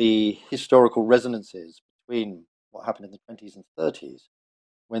the historical resonances between what happened in the 20s and 30s,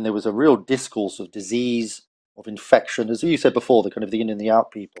 when there was a real discourse of disease, of infection. As you said before, the kind of the in and the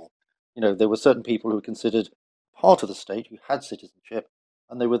out people. You know, there were certain people who were considered part of the state, who had citizenship,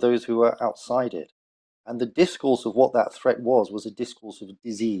 and there were those who were outside it. And the discourse of what that threat was a discourse of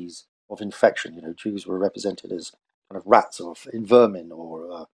disease, of infection. You know, Jews were represented as kind of rats or in vermin,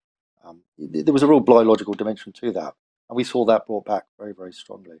 or there was a real biological dimension to that. And we saw that brought back very, very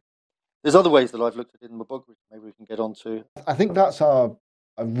strongly. There's other ways that I've looked at it in the book, which maybe we can get onto. I think that's a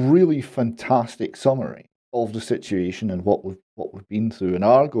really fantastic summary of the situation and what we've been through and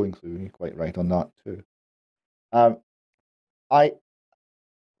are going through. You're quite right on that too. I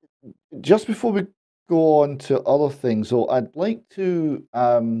just before we go on to other things, so I'd like to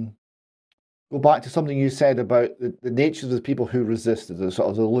go back to something you said about the nature of the people who resisted, the sort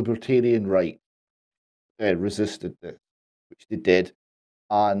of the libertarian right resisted this, which they did,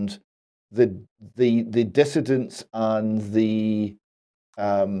 and the dissidents and the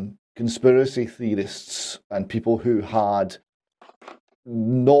conspiracy theorists and people who had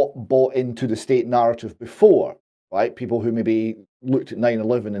not bought into the state narrative before, right? People who maybe looked at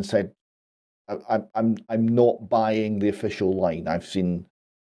 9/11 and said, I'm not buying the official line. I've seen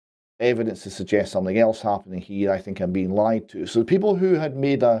evidence to suggest something else happening here. I think I'm being lied to. So the people who had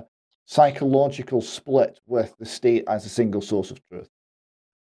made a psychological split with the state as a single source of truth.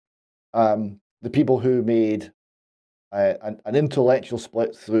 The people who made an intellectual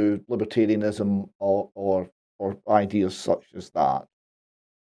split through libertarianism or ideas such as that.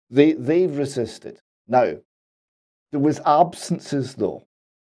 They've resisted. Now, there was absences though,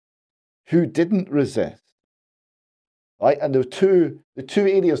 who didn't resist. Right? And the two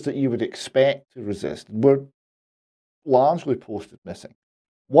areas that you would expect to resist were largely posted missing.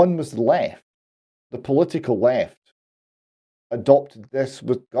 One was the left. The political left adopted this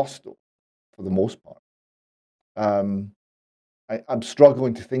with gusto, for the most part. I'm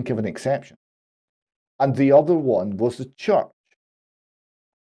struggling to think of an exception. And the other one was the church.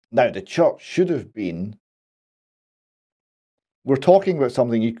 Now, the church should have been. We're talking about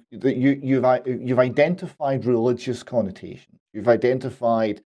something that you've identified religious connotation. You've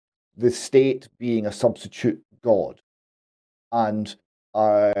identified the state being a substitute god, and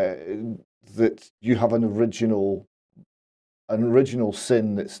that you have an original an original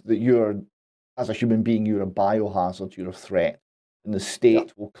sin that you're, as a human being, you're a biohazard, you're a threat, and the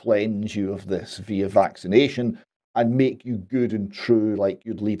state will cleanse you of this via vaccination and make you good and true like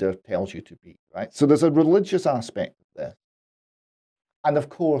your leader tells you to be, right? So there's a religious aspect of this. And of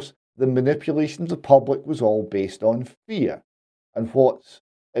course, the manipulation of the public was all based on fear. And what's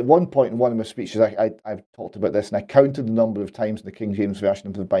at one point in one of my speeches, I've talked about this, and I counted the number of times in the King James Version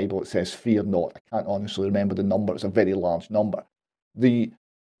of the Bible it says, "Fear not." I can't honestly remember the number. It's a very large number. The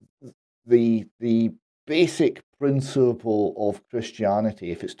basic principle of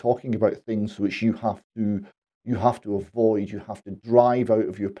Christianity, if it's talking about things which you have to avoid, you have to drive out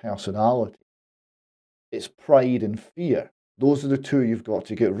of your personality, it's pride and fear. Those are the two you've got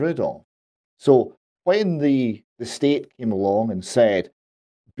to get rid of. So when the state came along and said,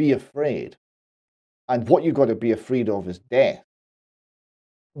 be afraid, and what you've got to be afraid of is death,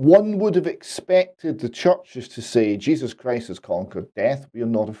 one would have expected the churches to say, Jesus Christ has conquered death, we are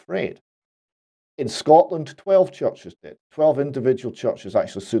not afraid. In Scotland, 12 churches did. 12 individual churches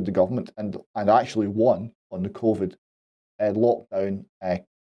actually sued the government and actually won on the COVID lockdown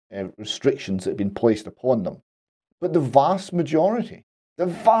restrictions that had been placed upon them. But the vast majority,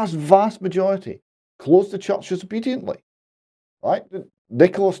 vast majority, closed the churches obediently. Right?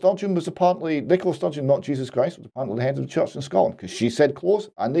 Nicola Sturgeon, not Jesus Christ, was apparently the head of the church in Scotland, because she said close,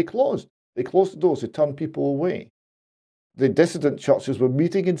 and they closed. They closed the doors, they turned people away. The dissident churches were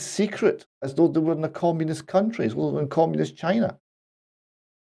meeting in secret, as though they were in a communist country, as though they were in communist China.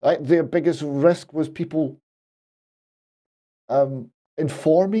 Right? Their biggest risk was people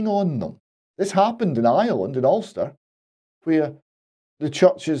informing on them. This happened in Ireland, in Ulster, where the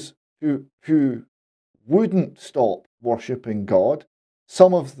churches who wouldn't stop worshipping God,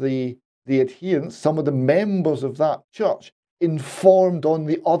 some of the adherents, some of the members of that church informed on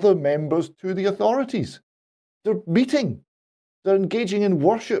the other members to the authorities. They're meeting. They're engaging in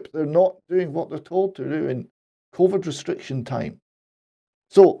worship. They're not doing what they're told to do in COVID restriction time.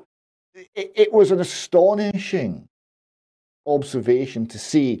 So it was an astonishing observation to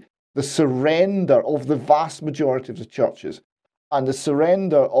see the surrender of the vast majority of the churches and the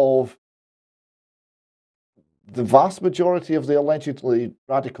surrender of the vast majority of the allegedly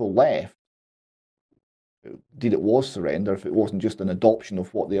radical left. Indeed, it was surrender if it wasn't just an adoption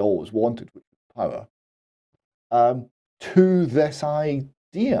of what they always wanted, which was power, to this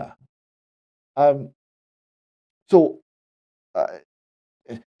idea.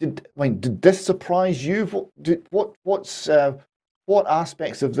 Did this surprise you? What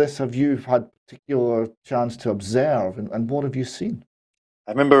aspects of this have you had particular chance to observe, and what have you seen?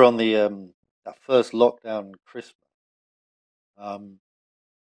 I remember on the that first lockdown Christmas,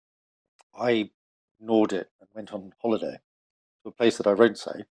 I ignored it and went on holiday to a place that I won't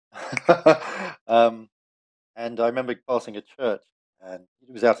say. And I remember passing a church, and it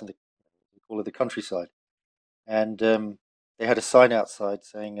was out in the countryside, and they had a sign outside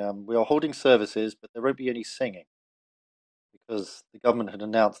saying, "We are holding services, but there won't be any singing," because the government had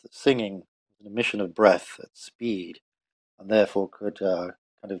announced that singing was an emission of breath at speed, and therefore could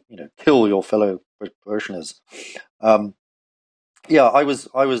kill your fellow parishioners. I was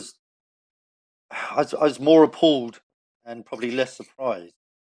more appalled and probably less surprised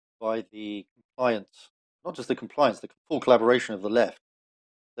by the compliance, not just the compliance, the full collaboration of the left,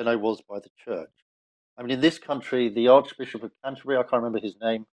 than I was by the church. I mean, in this country, the Archbishop of Canterbury, I can't remember his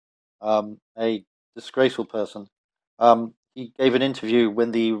name, a disgraceful person, he gave an interview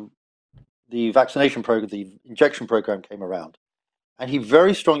when the vaccination program, the injection program came around, and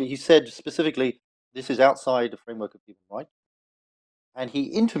he said specifically, this is outside the framework of human rights, and he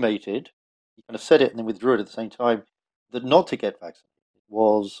intimated, he kind of said it and then withdrew it at the same time, that not to get vaccinated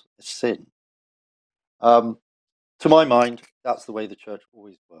was a sin. To my mind, that's the way the church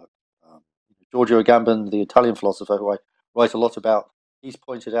always worked. Giorgio Agamben, the Italian philosopher who I write a lot about, he's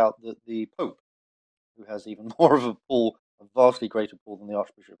pointed out that the Pope, who has even more of a pull, a vastly greater pull than the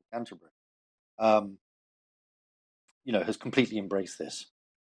Archbishop of Canterbury, has completely embraced this.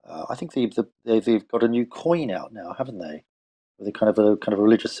 I think they've got a new coin out now, haven't they? With a kind of a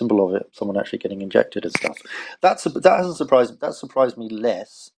religious symbol of it, someone actually getting injected and stuff. That hasn't surprised. That surprised me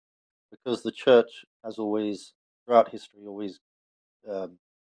less, because the church has always, throughout history,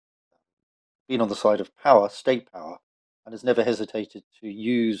 been on the side of power, state power, and has never hesitated to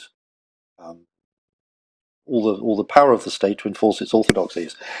use all the power of the state to enforce its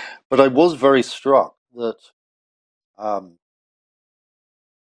orthodoxies. But I was very struck that, and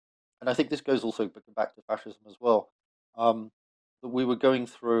I think this goes also back to fascism as well, that we were going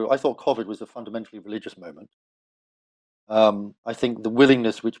through. I thought COVID was a fundamentally religious moment. I think the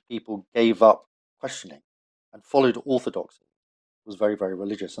willingness which people gave up questioning and followed orthodoxy was very, very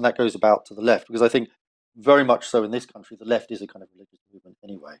religious. And that goes about to the left, because I think very much so in this country, the left is a kind of religious movement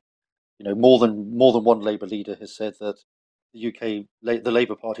anyway. More than one Labour leader has said that the UK, the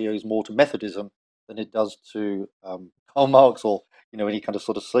Labour Party owes more to Methodism than it does to Karl Marx or any kind of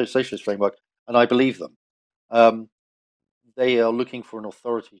sort of socialist framework, and I believe them. They are looking for an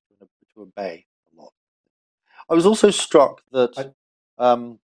authority to obey a lot. I was also struck that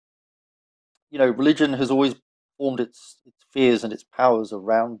religion has always formed its fears and its powers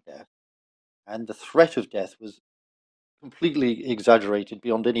around death, and the threat of death was completely exaggerated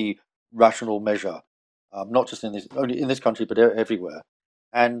beyond any rational measure, not just only in this country, but everywhere.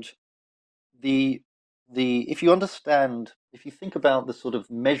 And the if you think about the sort of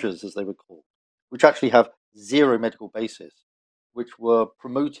measures, as they were called, which actually have zero medical basis, which were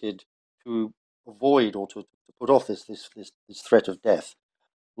promoted to avoid or to put off this threat of death,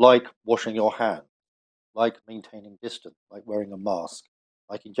 like washing your hands, like maintaining distance, like wearing a mask,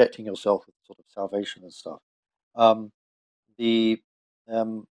 like injecting yourself with sort of salvation and stuff. Um, the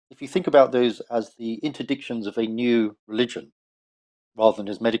If you think about those as the interdictions of a new religion rather than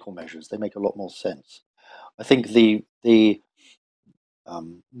as medical measures, they make a lot more sense. I think the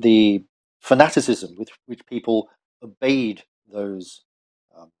fanaticism with which people obeyed those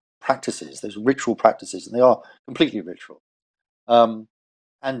practices, those ritual practices, and they are completely ritual, um,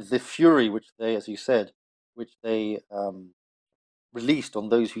 and the fury which they, as you said, which they released on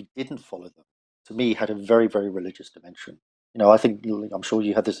those who didn't follow them, to me had a very, very religious dimension. I think I'm sure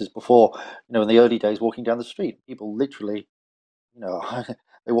you had this as before. In the early days, walking down the street, people literally,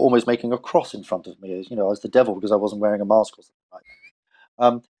 they were almost making a cross in front of me, as the devil because I wasn't wearing a mask or something like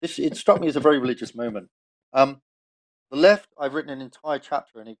that. It struck me as a very religious moment. The left, I've written an entire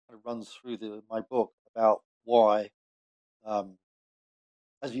chapter, and it kind of runs through my book about why, um,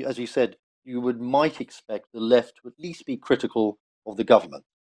 as you said, you might expect the left to at least be critical of the government.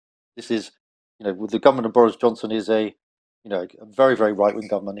 This is, with the government of Boris Johnson is a very, very right wing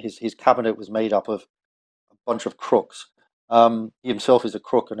government. His cabinet was made up of a bunch of crooks. He himself is a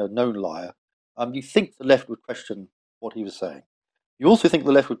crook and a known liar. You think the left would question what he was saying. You also think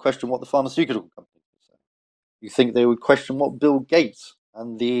the left would question what the pharmaceutical companies were saying. You think they would question what Bill Gates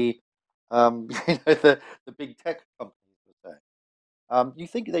and the the big tech companies were saying. You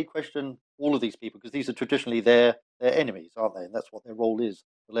think they question all of these people because these are traditionally their enemies, aren't they? And that's what their role is: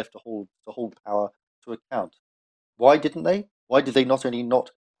 the left to hold power to account. Why didn't they? Why did they not only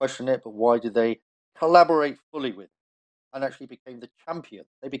not question it, but why did they collaborate fully with it and actually became the champion?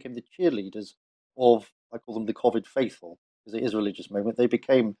 They became the cheerleaders of, I call them the COVID faithful, because it is a religious movement. They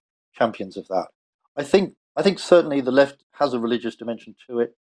became champions of that. I think certainly the left has a religious dimension to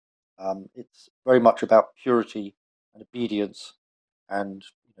it. It's very much about purity and obedience, and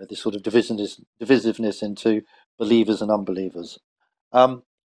this sort of divisiveness into believers and unbelievers. Um,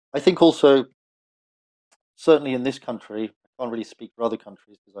 I think also, certainly in this country, I can't really speak for other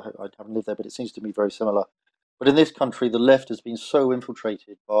countries because I haven't lived there, but it seems to me very similar. But in this country, the left has been so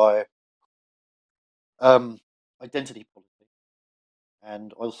infiltrated by um, identity politics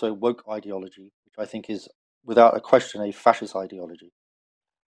and also woke ideology, which I think is, without a question, a fascist ideology.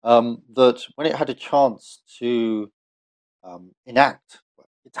 That when it had a chance to enact, well,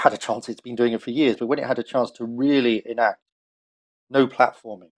 it's had a chance, it's been doing it for years, but when it had a chance to really enact no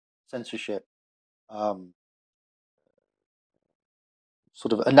platforming, censorship, um,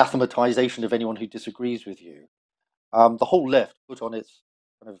 sort of anathematization of anyone who disagrees with you, the whole left put on its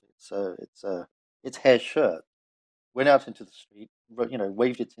kind of its hair shirt, went out into the street,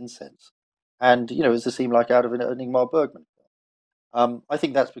 waved its incense, and it was to seem like out of an Ingmar Bergman film. I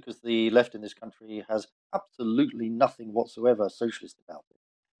think that's because the left in this country has absolutely nothing whatsoever socialist about it.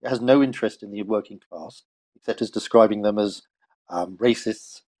 It has no interest in the working class, except as describing them as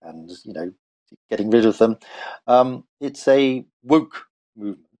racists and getting rid of them. It's a woke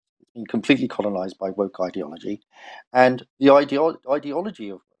movement. It's been completely colonized by woke ideology, and the ideology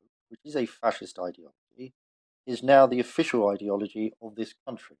of woke, which is a fascist ideology, is now the official ideology of this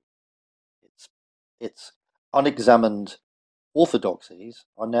country. It's unexamined orthodoxies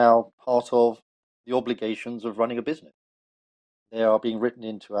are now part of the obligations of running a business. They are being written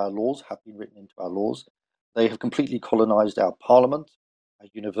into our laws, have been written into our laws. They have completely colonized our parliament, our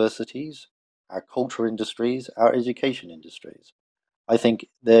universities, our culture industries, our education industries. I think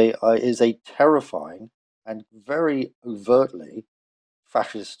there is a terrifying and very overtly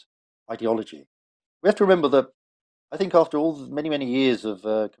fascist ideology. We have to remember that I think after all the many, many years of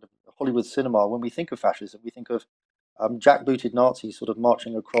kind of Hollywood cinema, when we think of fascism, we think of jackbooted Nazis sort of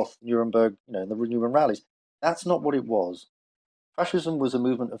marching across Nuremberg, in the Nuremberg rallies. That's not what it was. Fascism was a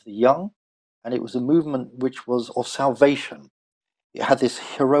movement of the young, and it was a movement which was of salvation. it had this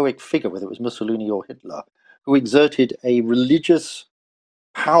heroic figure, whether it was Mussolini or Hitler, who exerted a religious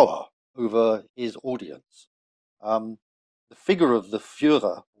power over his audience. The figure of the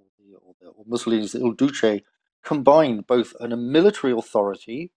Führer, or Mussolini's Il Duce, combined both a military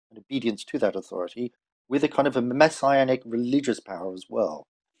authority and obedience to that authority with a kind of a messianic religious power as well.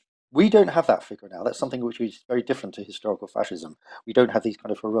 We don't have that figure now. That's something which is very different to historical fascism. We don't have these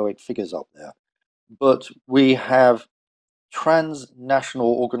kind of heroic figures up there. But we have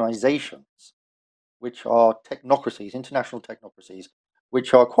transnational organizations, which are technocracies, international technocracies,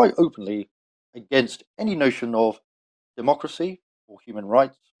 which are quite openly against any notion of democracy or human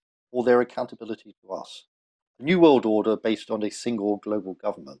rights or their accountability to us. A new world order based on a single global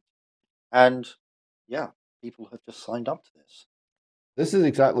government. And yeah, people have just signed up to this. This is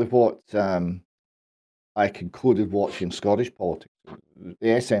exactly what I concluded watching Scottish politics. The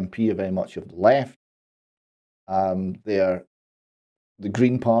SNP are very much of the left. The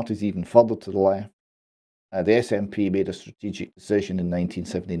Green Party is even further to the left. The SNP made a strategic decision in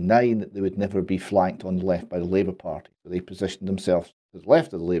 1979 that they would never be flanked on the left by the Labour Party. So they positioned themselves to the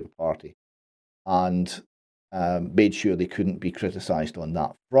left of the Labour Party and made sure they couldn't be criticised on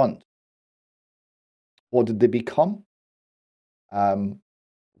that front. What did they become?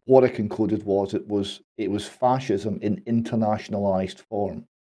 What I concluded was it was fascism in internationalised form.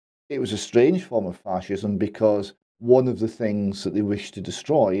 It was a strange form of fascism because one of the things that they wish to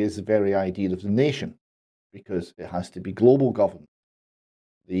destroy is the very idea of the nation, because it has to be global government.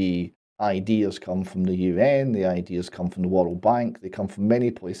 The ideas come from the UN, the ideas come from the World Bank, they come from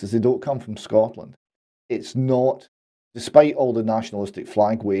many places, they don't come from Scotland. It's not, despite all the nationalistic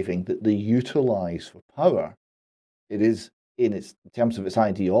flag waving that they utilise for power, it is, in terms of its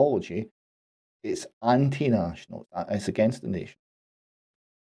ideology, it's anti-national, it's against the nation.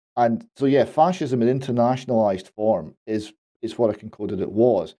 And so, yeah, fascism in internationalised form is what I concluded it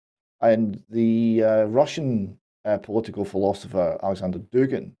was. And the Russian political philosopher Alexander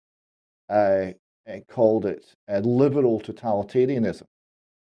Dugin called it liberal totalitarianism.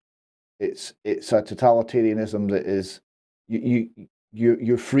 It's a totalitarianism that is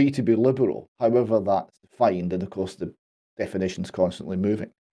you're free to be liberal, however that's defined, and of course the definition's constantly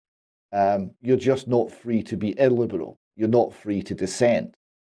moving. You're just not free to be illiberal. You're not free to dissent.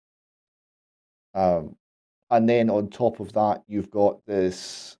 And then on top of that, you've got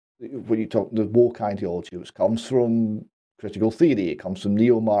this, when you talk the woke ideology, which comes from critical theory, it comes from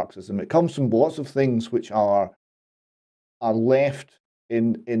neo-Marxism, it comes from lots of things which are left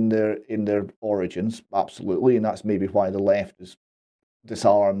in their origins, absolutely, and that's maybe why the left is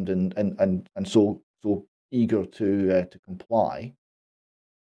disarmed and so eager to comply.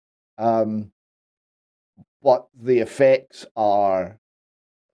 But the effects are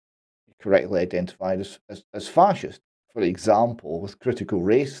correctly identified as fascist. For example, with critical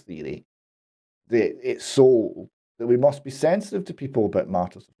race theory, it's sold that we must be sensitive to people about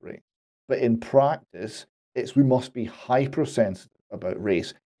matters of race. But in practice, we must be hypersensitive about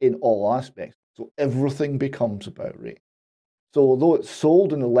race in all aspects. So everything becomes about race. So although it's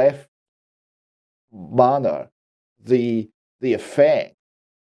sold in the left manner, the effect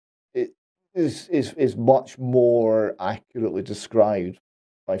is much more accurately described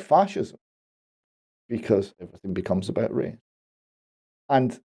by fascism, because everything becomes about race.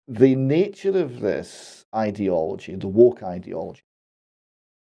 And the nature of this ideology, the woke ideology,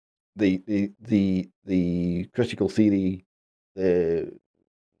 the critical theory, the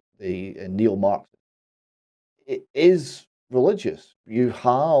neo-Marxism, it is religious. You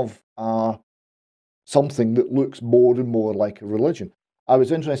have something that looks more and more like a religion. I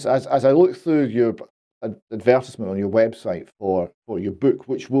was interested, as I looked through your advertisement on your website for your book,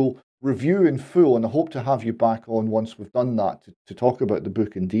 which we'll review in full, and I hope to have you back on once we've done that to talk about the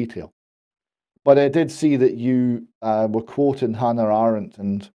book in detail. But I did see that you were quoting Hannah Arendt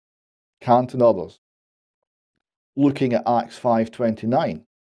and Kant and others, looking at Acts 5:29.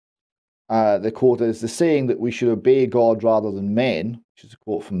 The quote is, "The saying that we should obey God rather than men," which is a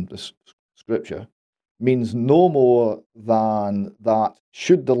quote from the scripture, "means no more than that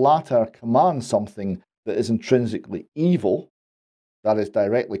should the latter command something that is intrinsically evil, that is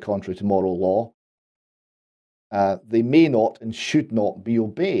directly contrary to moral law, they may not and should not be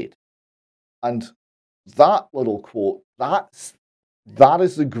obeyed." And that little quote, that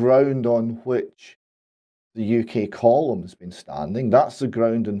is the ground on which the UK column has been standing. That's the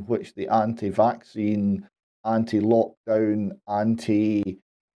ground on which the anti-vaccine, anti-lockdown,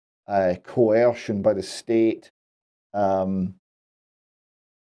 anti-coercion by the state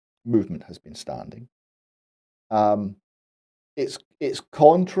movement has been standing. It's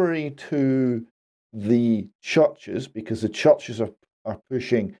contrary to the churches, because the churches are are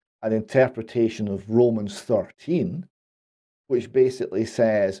pushing an interpretation of Romans 13, which basically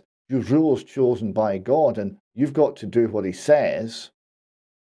says your ruler's chosen by God and you've got to do what he says.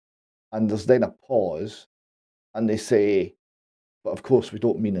 And there's then a pause, and they say, but of course we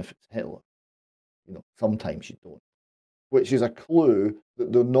don't mean if it's Hitler. Sometimes you don't. Which is a clue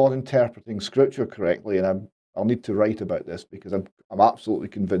that they're not interpreting scripture correctly. And I'll need to write about this because I'm absolutely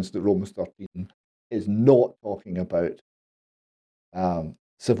convinced that Romans 13 is not talking about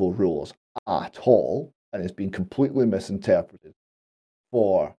civil rulers at all, and it's been completely misinterpreted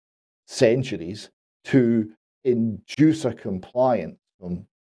for centuries to induce a compliance from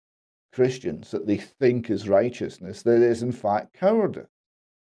Christians that they think is righteousness that is in fact cowardice.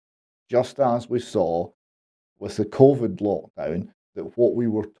 Just as we saw with the COVID lockdown, that what we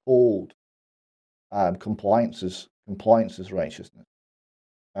were told compliance is righteousness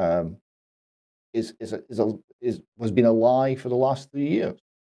has been a lie for the last 3 years.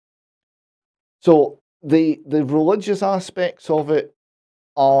 So the religious aspects of it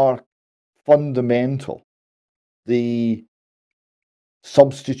are fundamental. The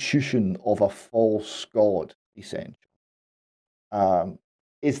substitution of a false god, essentially.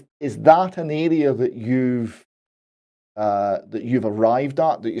 Is that an area that you've arrived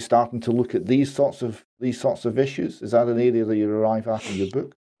at? That you're starting to look at these sorts of issues? Is that an area that you arrive at in your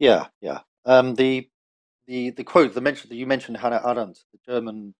book? Yeah. The quote, the mention that you mentioned, Hannah Arendt, the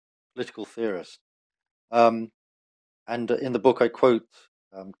German political theorist, and in the book I quote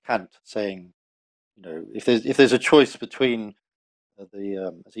Kant saying, if there's a choice between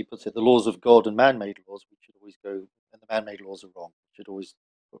as he puts it, the laws of God and man-made laws, we should always go, and the man-made laws are wrong. We should always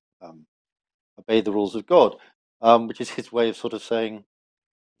obey the rules of God, which is his way of sort of saying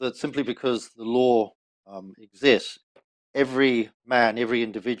that simply because the law exists, every man, every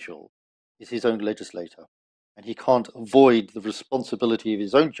individual is his own legislator, and he can't avoid the responsibility of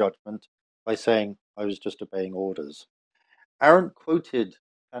his own judgment by saying, I was just obeying orders. Arendt quoted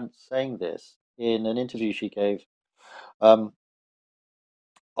Kant saying this in an interview she gave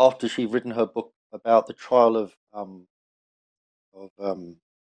after she'd written her book about the trial of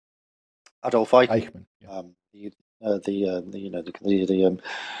Adolf Eichmann,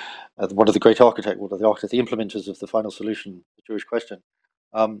 one of the great architects, one of the implementers of the final solution, the Jewish question.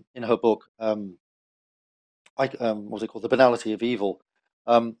 In her book, what's it called, The Banality of Evil.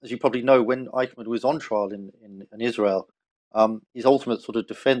 As you probably know, when Eichmann was on trial in Israel, his ultimate sort of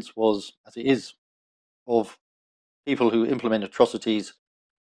defense was, as it is, of people who implement atrocities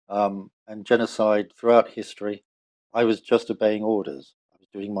and genocide throughout history. I was just obeying orders. I was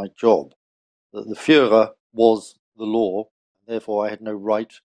doing my job. The Führer was the law, and therefore I had no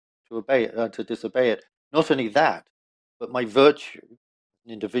right to obey it, to disobey it. Not only that, but my virtue as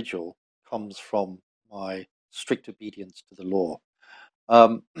an individual comes from my strict obedience to the law.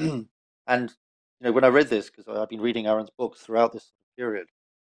 And when I read this, because I've been reading Arendt's books throughout this period,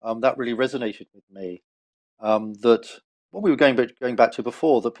 that really resonated with me. That what we were going back to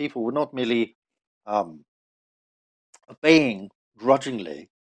before, that people were not merely obeying grudgingly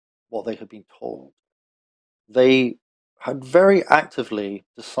what they had been told. They had very actively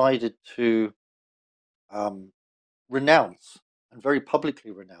decided to renounce, and very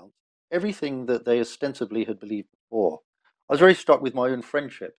publicly renounce, everything that they ostensibly had believed before. I was very struck with my own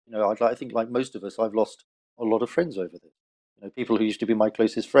friendship. I think, like most of us, I've lost a lot of friends over this. People who used to be my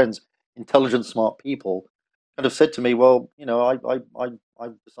closest friends, intelligent, smart people, kind of said to me, "Well, I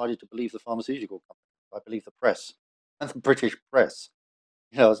decided to believe the pharmaceutical company. I believe the press and the British press."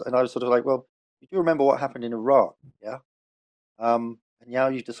 And I was sort of like, "Well, you do remember what happened in Iraq, yeah? And now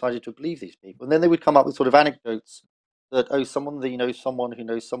you've decided to believe these people." And then they would come up with sort of anecdotes that, someone that someone who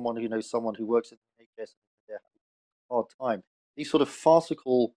knows someone who knows someone who works at the NHS, they're having a hard time. These sort of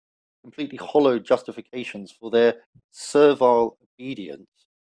farcical, completely hollow justifications for their servile obedience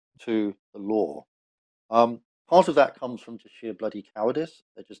to the law. Part of that comes from just sheer bloody cowardice.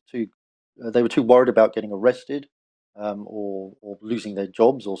 They were too worried about getting arrested, or losing their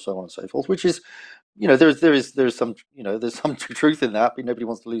jobs, or so on and so forth. Which is, there's some truth in that. But nobody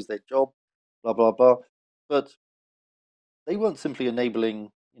wants to lose their job, blah blah blah. But they weren't simply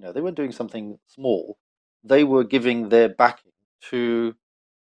enabling. They weren't doing something small. They were giving their backing to,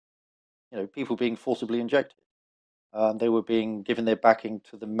 people being forcibly injected. They were being given their backing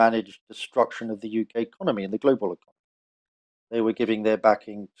to the managed destruction of the UK economy and the global economy. They were giving their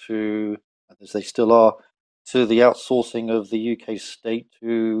backing to, as they still are, to the outsourcing of the UK state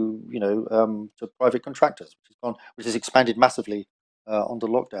to to private contractors, which has expanded massively under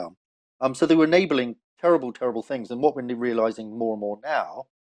lockdown. So they were enabling terrible, terrible things. And what we're realizing more and more now,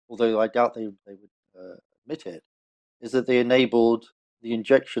 although I doubt they would admit it, is that they enabled the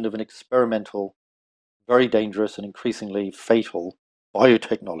injection of an experimental, very dangerous and increasingly fatal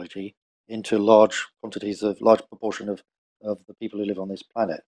biotechnology into large quantities of large proportion of the people who live on this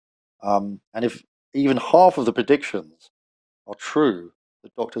planet. And if even half of the predictions are true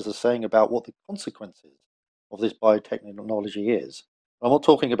that doctors are saying about what the consequences of this biotechnology is, I'm not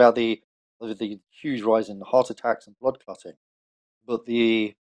talking about the huge rise in heart attacks and blood clotting, but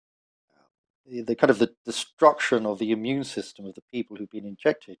the kind of the destruction of the immune system of the people who've been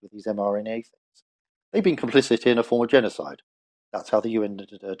injected with these mRNA things. They've been complicit in a form of genocide. That's how the UN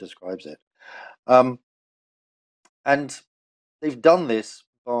describes it. And they've done this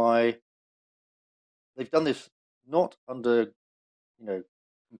not under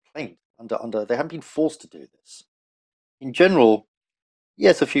complaint. They haven't been forced to do this. In general,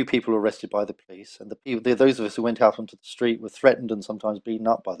 yes, a few people were arrested by the police, and those of us who went out onto the street were threatened and sometimes beaten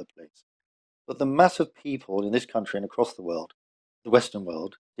up by the police. But the mass of people in this country and across the world, the Western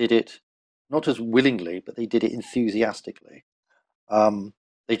world, did it not as willingly, but they did it enthusiastically.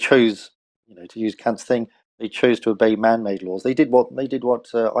 They chose, to use Kant's thing, they chose to obey man-made laws. They did what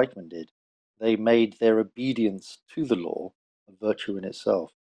Eichmann did. They made their obedience to the law a virtue in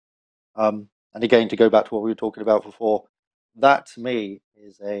itself. And again, to go back to what we were talking about before, that to me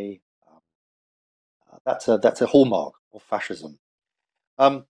is that's a hallmark of fascism.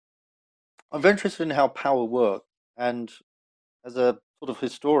 I'm very interested in how power works, and as a sort of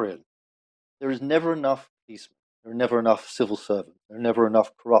historian, there is never enough policemen, there are never enough civil servants, there are never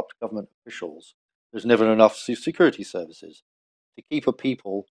enough corrupt government officials, there's never enough security services to keep a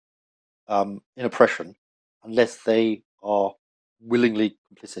people in oppression unless they are willingly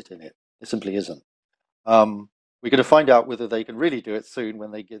complicit in it. It simply isn't. We're going to find out whether they can really do it soon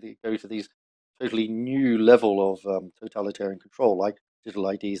when they go to these totally new level of totalitarian control, like digital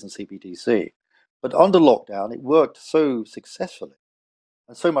IDs and CBDC. But under lockdown, it worked so successfully,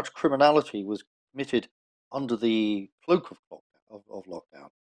 and so much criminality was committed under the cloak of lockdown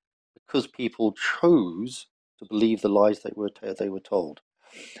because people chose to believe the lies they were told.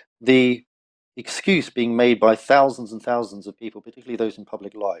 The excuse being made by thousands and thousands of people, particularly those in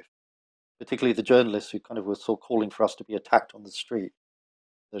public life, particularly the journalists who kind of were sort of calling for us to be attacked on the street,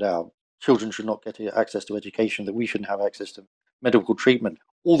 that our children should not get access to education, that we shouldn't have access to medical treatment.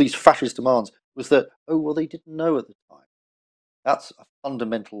 All these fascist demands was that, oh, well, they didn't know at the time. That's a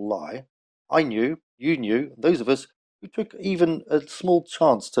fundamental lie. I knew, you knew, those of us who took even a small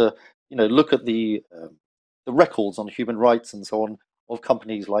chance to, look at the records on human rights and so on of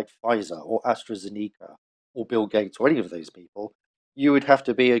companies like Pfizer or AstraZeneca or Bill Gates or any of those people, you would have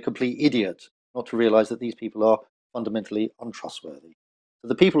to be a complete idiot not to realize that these people are fundamentally untrustworthy. So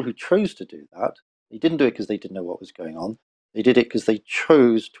the people who chose to do that, they didn't do it because they didn't know what was going on. They did it because they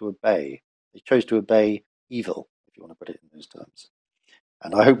chose to obey. They chose to obey evil, if you want to put it in those terms.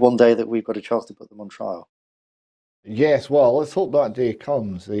 And I hope one day that we've got a chance to put them on trial. Yes, well, let's hope that day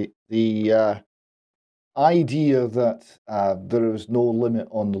comes. The idea that there is no limit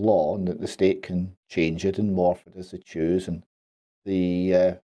on the law and that the state can change it and morph it as they choose, and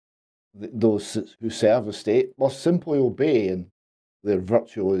those who serve the state must simply obey, and their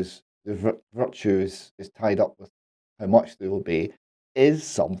virtue is tied up with how much they obey, is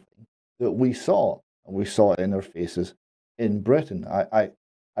something that we saw, and we saw it in our faces in Britain. I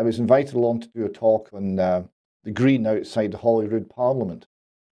was invited along to do a talk on the green outside the Holyrood Parliament,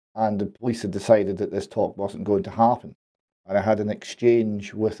 and the police had decided that this talk wasn't going to happen. And I had an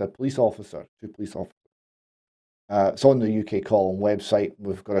exchange with two police officers. It's on the UK Column website.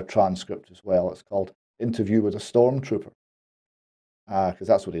 We've got a transcript as well. It's called Interview with a Stormtrooper, because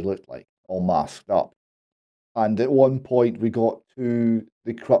that's what he looked like, all masked up. And at one point we got to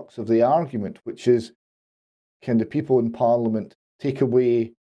the crux of the argument, which is, can the people in Parliament take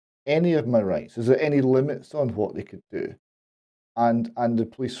away any of my rights? Is there any limits on what they could do? And the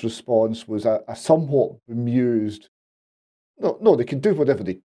police response was a somewhat bemused, no, they can do whatever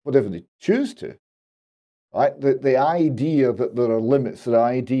they choose to. Right? The idea that there are limits, the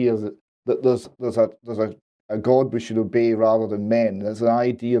idea that there's a God we should obey rather than men. There's an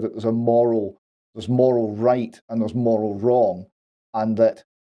idea that there's moral right and there's moral wrong, and that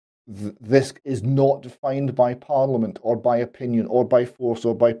this is not defined by Parliament or by opinion or by force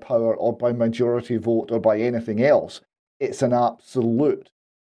or by power or by majority vote or by anything else. It's an absolute,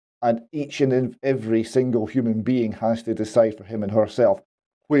 and each and every single human being has to decide for him and herself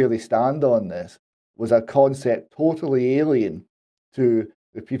where they stand on this. Was a concept totally alien to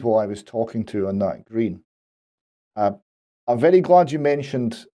the people I was talking to on that green. I'm very glad you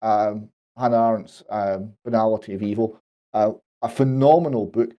mentioned Hannah Arendt's Banality of Evil, a phenomenal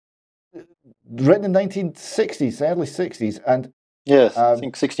book. written in 1960s, early 60s, and Yes, I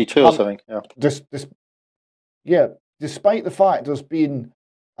think 62 or something. Yeah. Despite the fact there's been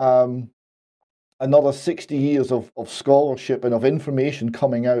another 60 years of scholarship and of information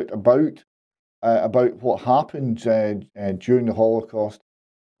coming out about what happened during the Holocaust,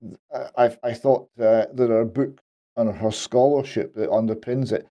 I thought that her book and her scholarship that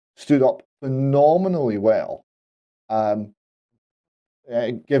underpins it stood up phenomenally well,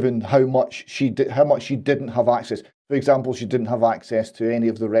 given how much she didn't have access. For example, she didn't have access to any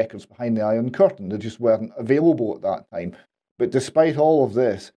of the records behind the Iron Curtain; they just weren't available at that time. But despite all of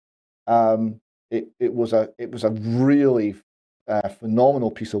this, it was a really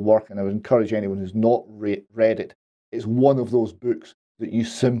phenomenal piece of work, and I would encourage anyone who's not read it. It's one of those books that you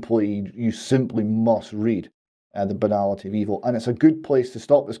simply must read, The Banality of Evil, and it's a good place to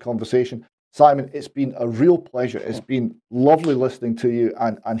stop this conversation. Simon, it's been a real pleasure. It's been lovely listening to you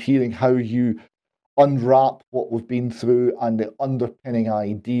and hearing how you unwrap what we've been through and the underpinning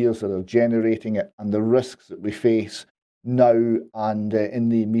ideas that are generating it and the risks that we face now and in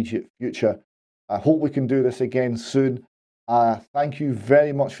the immediate future. I hope we can do this again soon. Thank you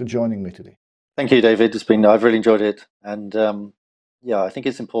very much for joining me today. Thank you, David. I've really enjoyed it, and I think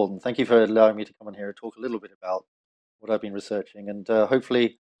it's important. Thank you for allowing me to come on here and talk a little bit about what I've been researching, and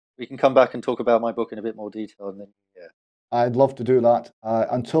hopefully we can come back and talk about my book in a bit more detail in the new year. I'd love to do that.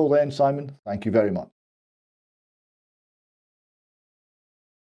 Until then, Simon, thank you very much.